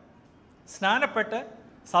ആയിരുന്നു. സ്നാനപ്പെട്ട്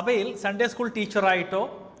സഭയിൽ സൺഡേ സ്കൂൾ ടീച്ചറായിട്ടോ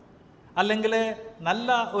അല്ലെങ്കിൽ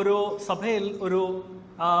നല്ല ഒരു സഭയിൽ ഒരു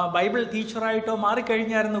ബൈബിൾ ടീച്ചറായിട്ടോ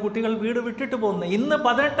മാറിക്കഴിഞ്ഞായിരുന്നു കുട്ടികൾ വീട് വിട്ടിട്ട് പോകുന്നത്. ഇന്ന്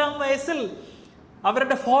 18-ാം വയസ്സിൽ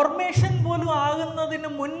അവരുടെ ഫോർമേഷൻ പോലും ആകുന്നതിന്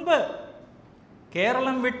മുൻപ്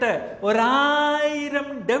കേരളം വിട്ട് 1000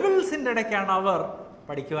 ഡെവിൾസിൻ്റെ ഇടയ്ക്കാണ് അവർ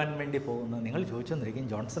പഠിക്കുവാൻ വേണ്ടി പോകുന്നത്. നിങ്ങൾ ചോദിച്ചെന്നിരിക്കും,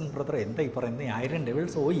 ജോൺസൺ ബ്രദർ എന്താ ഈ പറയുന്നത്, 1000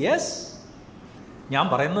 ഡെവിൾസ്? ഓ യെസ്, ഞാൻ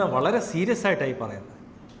പറയുന്നത് വളരെ സീരിയസ് ആയിട്ടായി പറയുന്നത്.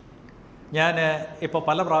 ഞാൻ ഇപ്പോൾ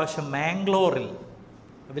പല പ്രാവശ്യം മാംഗ്ലൂരിൽ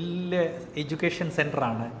വലിയ എഡ്യൂക്കേഷൻ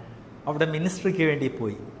സെൻ്ററാണ്, അവിടെ മിനിസ്ട്രിക്ക് വേണ്ടി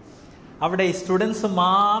പോയി. അവിടെ ഈ സ്റ്റുഡൻസ്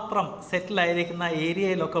മാത്രം സെറ്റിലായിരിക്കുന്ന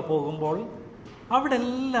ഏരിയയിലൊക്കെ പോകുമ്പോൾ അവിടെ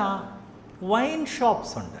എല്ലാം വൈൻ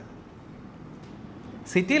ഷോപ്സ് ഉണ്ട്.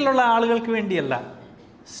 സിറ്റിയിലുള്ള ആളുകൾക്ക് വേണ്ടിയല്ല,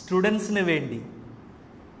 സ്റ്റുഡൻസിന് വേണ്ടി.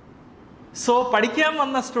 സോ പഠിക്കാൻ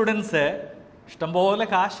വന്ന സ്റ്റുഡൻസ് ഇഷ്ടംപോലെ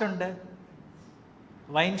കാശുണ്ട്,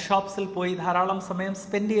 വൈൻ ഷോപ്സിൽ പോയി ധാരാളം സമയം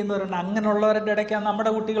സ്പെൻഡ് ചെയ്യുന്നവരുണ്ട്. അങ്ങനെയുള്ളവരുടെ ഇടയ്ക്കാണ്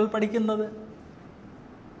നമ്മുടെ കുട്ടികൾ പഠിക്കുന്നത്.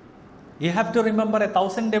 You have to remember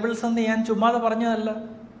 1000 devils എന്ന് ഞാൻ ചുമ്മാതെ പറഞ്ഞതല്ല.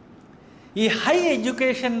 ഈ ഹൈ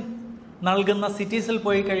എഡ്യൂക്കേഷൻ നൽകുന്ന സിറ്റീസിൽ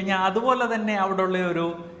പോയി കഴിഞ്ഞാൽ അതുപോലെ തന്നെ അവിടെയുള്ള ഒരു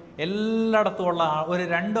എല്ലായിടത്തുമുള്ള ഒരു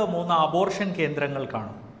 2-3 അബോർഷൻ കേന്ദ്രങ്ങൾ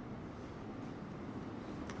കാണും.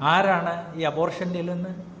 ആരാണ് ഈ അബോർഷൻ്റെ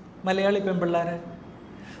നിന്ന്? മലയാളി പെൺപിള്ളേർ.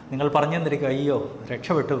 നിങ്ങൾ പറഞ്ഞു തന്നിരിക്കും, അയ്യോ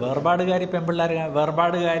രക്ഷപ്പെട്ടു, വേർപാടുകാരി പെൺപിള്ളേർ,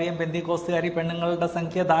 വേർപാടുകാരിയും പെന്തിക്കോസ്തുകാരി പെണ്ണുങ്ങളുടെ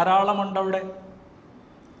സംഖ്യ ധാരാളമുണ്ട് അവിടെ.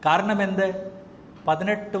 കാരണം എന്ത്?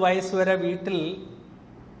 18 വയസ്സ് വരെ വീട്ടിൽ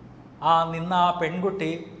നിന്ന ആ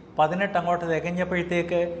പെൺകുട്ടി 18 അങ്ങോട്ട്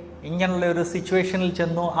തികഞ്ഞപ്പോഴത്തേക്ക് ഇങ്ങനെയുള്ള ഒരു സിറ്റുവേഷനിൽ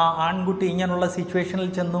ചെന്നു. ആ ആൺകുട്ടി ഇങ്ങനെയുള്ള സിറ്റുവേഷനിൽ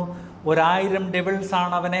ചെന്നു. 1000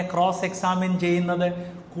 ഡെവിൾസാണ് അവനെ ക്രോസ് എക്സാമിൻ ചെയ്യുന്നത്.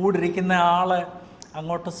 കൂടിരിക്കുന്ന ആൾ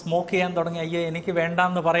അങ്ങോട്ട് സ്മോക്ക് ചെയ്യാൻ തുടങ്ങി. അയ്യോ എനിക്ക്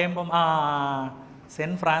വേണ്ടാന്ന് പറയുമ്പം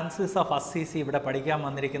സെൻറ്റ് ഫ്രാൻസിസ് ഓഫ് അസീസി ഇവിടെ പഠിക്കാൻ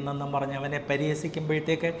വന്നിരിക്കുന്നെന്നും പറഞ്ഞ് അവനെ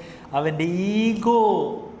പരിഹസിക്കുമ്പോഴത്തേക്ക് അവൻ്റെ ഈഗോ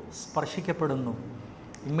സ്പർശിക്കപ്പെടുന്നു.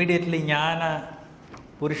 ഇമ്മീഡിയറ്റ്ലി ഞാൻ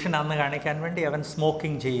പുരുഷനാണെന്ന് കാണിക്കാൻ വേണ്ടി അവൻ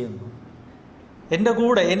സ്മോക്കിംഗ് ചെയ്യുന്നു. എൻ്റെ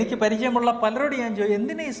കൂടെ എനിക്ക് പരിചയമുള്ള പലരോട് ഞാൻ ചോദിച്ചു,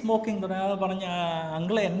 എന്തിനാ ഈ സ്മോക്കിംഗ് തുടങ്ങി? അത് പറഞ്ഞ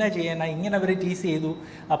അങ്കിളെ എന്നാ ചെയ്യാനാ, ഇങ്ങനെ അവർ ടീസ് ചെയ്തു,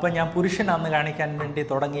 അപ്പം ഞാൻ പുരുഷനാണെന്ന് കാണിക്കാൻ വേണ്ടി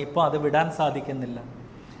തുടങ്ങി. ഇപ്പോൾ അത് വിടാൻ സാധിക്കുന്നില്ല.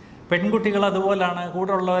 പെൺകുട്ടികൾ അതുപോലാണ്.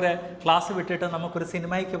 കൂടെ ഉള്ളവർ ക്ലാസ് വിട്ടിട്ട് നമുക്കൊരു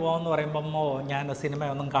സിനിമയ്ക്ക് പോകുമെന്ന് പറയുമ്പം, ഞാൻ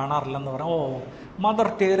സിനിമയൊന്നും കാണാറില്ലെന്ന് പറയും. മദർ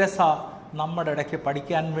ടെരേസ നമ്മുടെ ഇടയ്ക്ക്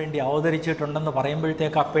പഠിക്കാൻ വേണ്ടി അവതരിച്ചിട്ടുണ്ടെന്ന്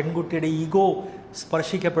പറയുമ്പോഴത്തേക്ക് ആ പെൺകുട്ടിയുടെ ഈഗോ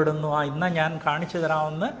സ്പർശിക്കപ്പെടുന്നു. ഇന്ന് ഞാൻ കാണിച്ചു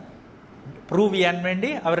തരാമെന്ന് പ്രൂവ് ചെയ്യാൻ വേണ്ടി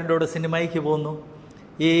അവരുടെ കൂടെ സിനിമയ്ക്ക് പോകുന്നു.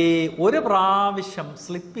 ഈ ഒരു പ്രാവശ്യം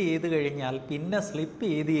സ്ലിപ്പ് ചെയ്ത് കഴിഞ്ഞാൽ പിന്നെ സ്ലിപ്പ്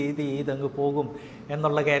ചെയ്തങ്ങ് പോകും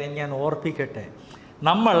എന്നുള്ള കാര്യം ഞാൻ ഓർപ്പിക്കട്ടെ.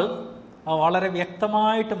 നമ്മൾ വളരെ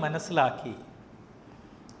വ്യക്തമായിട്ട് മനസ്സിലാക്കി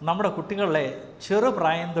നമ്മുടെ കുട്ടികളെ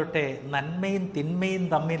ചെറുപ്രായം തൊട്ടേ നന്മയും തിന്മയും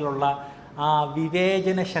തമ്മിലുള്ള ആ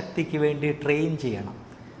വിവേചന ശക്തിക്ക് വേണ്ടി ട്രെയിൻ ചെയ്യണം.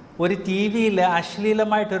 ഒരു ടി വിയിൽ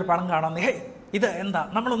അശ്ലീലമായിട്ടൊരു പടം കാണുന്ന, ഇത് എന്താ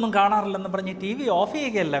നമ്മളൊന്നും കാണാറില്ലെന്ന് പറഞ്ഞ് ടി വി ഓഫ്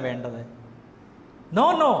ചെയ്യുകയല്ല വേണ്ടത്.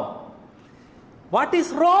 No, what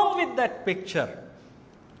is wrong with that picture?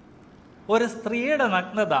 ഒരു സ്ത്രീയുടെ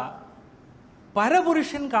നഗ്നത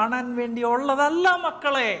പരപുരുഷൻ കാണാൻ വേണ്ടിയുള്ളതല്ല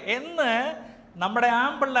മക്കളെ എന്ന് നമ്മുടെ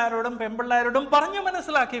ആൺപിള്ളാരോടും പെൺപിള്ളാരോടും പറഞ്ഞു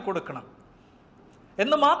മനസ്സിലാക്കി കൊടുക്കണം.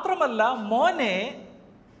 എന്ന് മാത്രമല്ല, മോനെ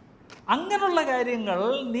അങ്ങനെയുള്ള കാര്യങ്ങൾ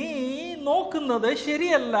നീ നോക്കുന്നത്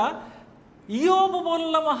ശരിയല്ല. ഇയ്യോബ്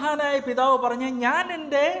പോലുള്ള മഹാനായ പിതാവ് പറഞ്ഞ, ഞാൻ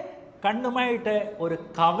എൻ്റെ കണ്ണുമായിട്ട് ഒരു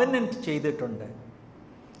കവനന്റ് ചെയ്തിട്ടുണ്ട്.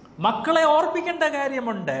 മക്കളെ ഓർപ്പിക്കേണ്ട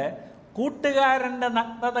കാര്യമുണ്ട്. കൂട്ടുകാരൻ്റെ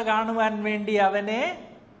നഗ്നത കാണുവാൻ വേണ്ടി അവനെ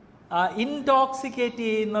ഇൻടോക്സിക്കേറ്റ്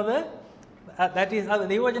ചെയ്യുന്നത്, ദാറ്റ് ഈസ്, അത്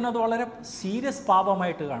ദൈവവചനം അത് വളരെ സീരിയസ്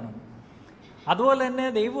പാപമായിട്ട് കാണുന്നു. അതുപോലെ തന്നെ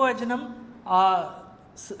ദൈവവചനം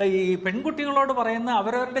ഈ പെൺകുട്ടികളോട് പറയുന്ന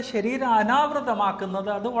അവരവരുടെ ശരീരം അനാവൃതമാക്കുന്നത്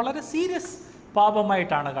അത് വളരെ സീരിയസ്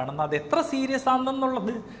പാപമായിട്ടാണ് കാണുന്നത്. അത് എത്ര സീരിയസ്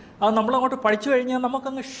ആണെന്നുള്ളത് അത് നമ്മളങ്ങോട്ട് പഠിച്ചു കഴിഞ്ഞാൽ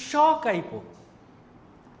നമുക്കങ്ങ് ഷോക്കായി പോകും.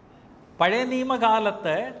 പഴയ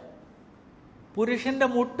നിയമകാലത്ത് പുരുഷൻ്റെ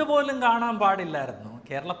മുട്ട് പോലും കാണാൻ പാടില്ലായിരുന്നു.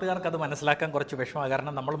 കേരളത്തുകാർക്ക് അത് മനസ്സിലാക്കാൻ കുറച്ച് വിഷമമാണ്,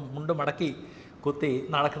 കാരണം നമ്മൾ മുണ്ട് മടക്കി കുത്തി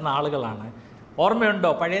നടക്കുന്ന ആളുകളാണ്.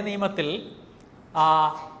 ഓർമ്മയുണ്ടോ പഴയ നിയമത്തിൽ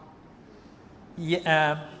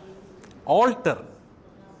ഓൾട്ടർ,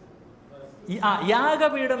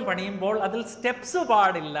 യാഗപീഠം പണിയുമ്പോൾ അതിൽ സ്റ്റെപ്സ്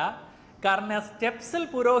പാടില്ല. കാരണം സ്റ്റെപ്സിൽ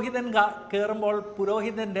പുരോഹിതൻ കയറുമ്പോൾ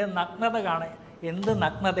പുരോഹിതൻ്റെ നഗ്നത എന്ത്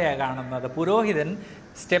നഗ്നതയാണ് കാണുന്നത്? പുരോഹിതൻ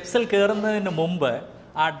സ്റ്റെപ്സിൽ കയറുന്നതിന് മുമ്പ്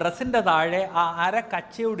ആ ഡ്രസ്സിൻ്റെ താഴെ ആ അര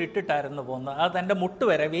കച്ചയോട് ഇട്ടിട്ടായിരുന്നു പോകുന്നത്. അത് തൻ്റെ മുട്ട്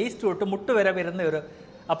വരെ, വേസ്റ്റ് തൊട്ട് മുട്ട് വരെ വരുന്ന ഒരു,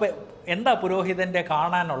 അപ്പം എന്താ പുരോഹിതൻ്റെ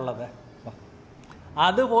കാണാനുള്ളത്?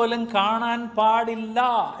 അതുപോലും കാണാൻ പാടില്ല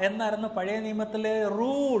എന്നായിരുന്നു പഴയ നിയമത്തിലെ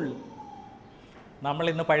റൂൾ.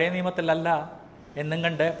 നമ്മളിന്ന് പഴയ നിയമത്തിലല്ല എന്നും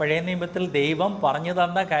കണ്ട് പഴയ നിയമത്തിൽ ദൈവം പറഞ്ഞു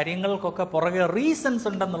തന്ന കാര്യങ്ങൾക്കൊക്കെ പുറകെ റീസൺസ്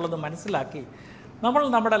ഉണ്ടെന്നുള്ളത് മനസ്സിലാക്കി നമ്മൾ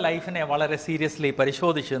നമ്മുടെ ലൈഫിനെ വളരെ സീരിയസ്ലി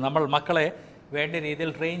പരിശോധിച്ച് നമ്മൾ മക്കളെ വേണ്ട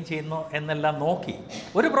രീതിയിൽ ട്രെയിൻ ചെയ്യുന്നു എന്നെല്ലാം നോക്കി.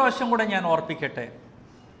 ഒരു പ്രാവശ്യം കൂടെ ഞാൻ ഓർപ്പിക്കട്ടെ,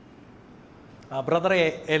 ബ്രദറെ,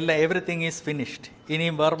 എവറിത്തിങ് ഈസ് ഫിനിഷ്ഡ്,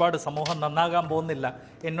 ഇനിയും വേർപാട് സമൂഹം നന്നാകാൻ പോകുന്നില്ല.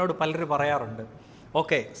 എന്നോട് പലരും പറയാറുണ്ട്,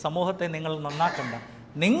 ഓക്കെ, സമൂഹത്തെ നിങ്ങൾ നന്നാക്കണ്ട,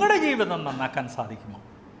 നിങ്ങളുടെ ജീവിതം നന്നാക്കാൻ സാധിക്കുമോ?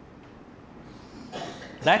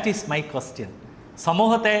 That is my question.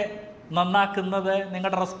 സമൂഹത്തെ നന്നാക്കുന്നത്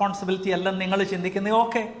നിങ്ങളുടെ റെസ്പോൺസിബിലിറ്റി അല്ലെന്ന് നിങ്ങൾ ചിന്തിക്കുന്നത്,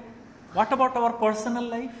 okay, what about our personal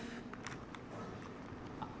life?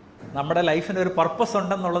 നമ്മുടെ ലൈഫിന് ഒരു പർപ്പസ്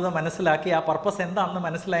ഉണ്ടെന്നുള്ളത് മനസ്സിലാക്കി, ആ പർപ്പസ് എന്താണെന്ന്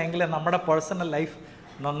മനസ്സിലായെങ്കിലേ നമ്മുടെ പേഴ്സണൽ ലൈഫ്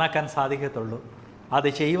നന്നാക്കാൻ സാധിക്കത്തുള്ളൂ. അത്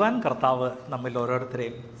ചെയ്യുവാൻ കർത്താവ് നമ്മിൽ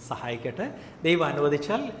ഓരോരുത്തരെയും സഹായിക്കട്ടെ. ദൈവം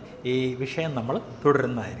അനുവദിച്ചാൽ ഈ വിഷയം നമ്മൾ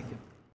തുടരുന്നതായിരിക്കും.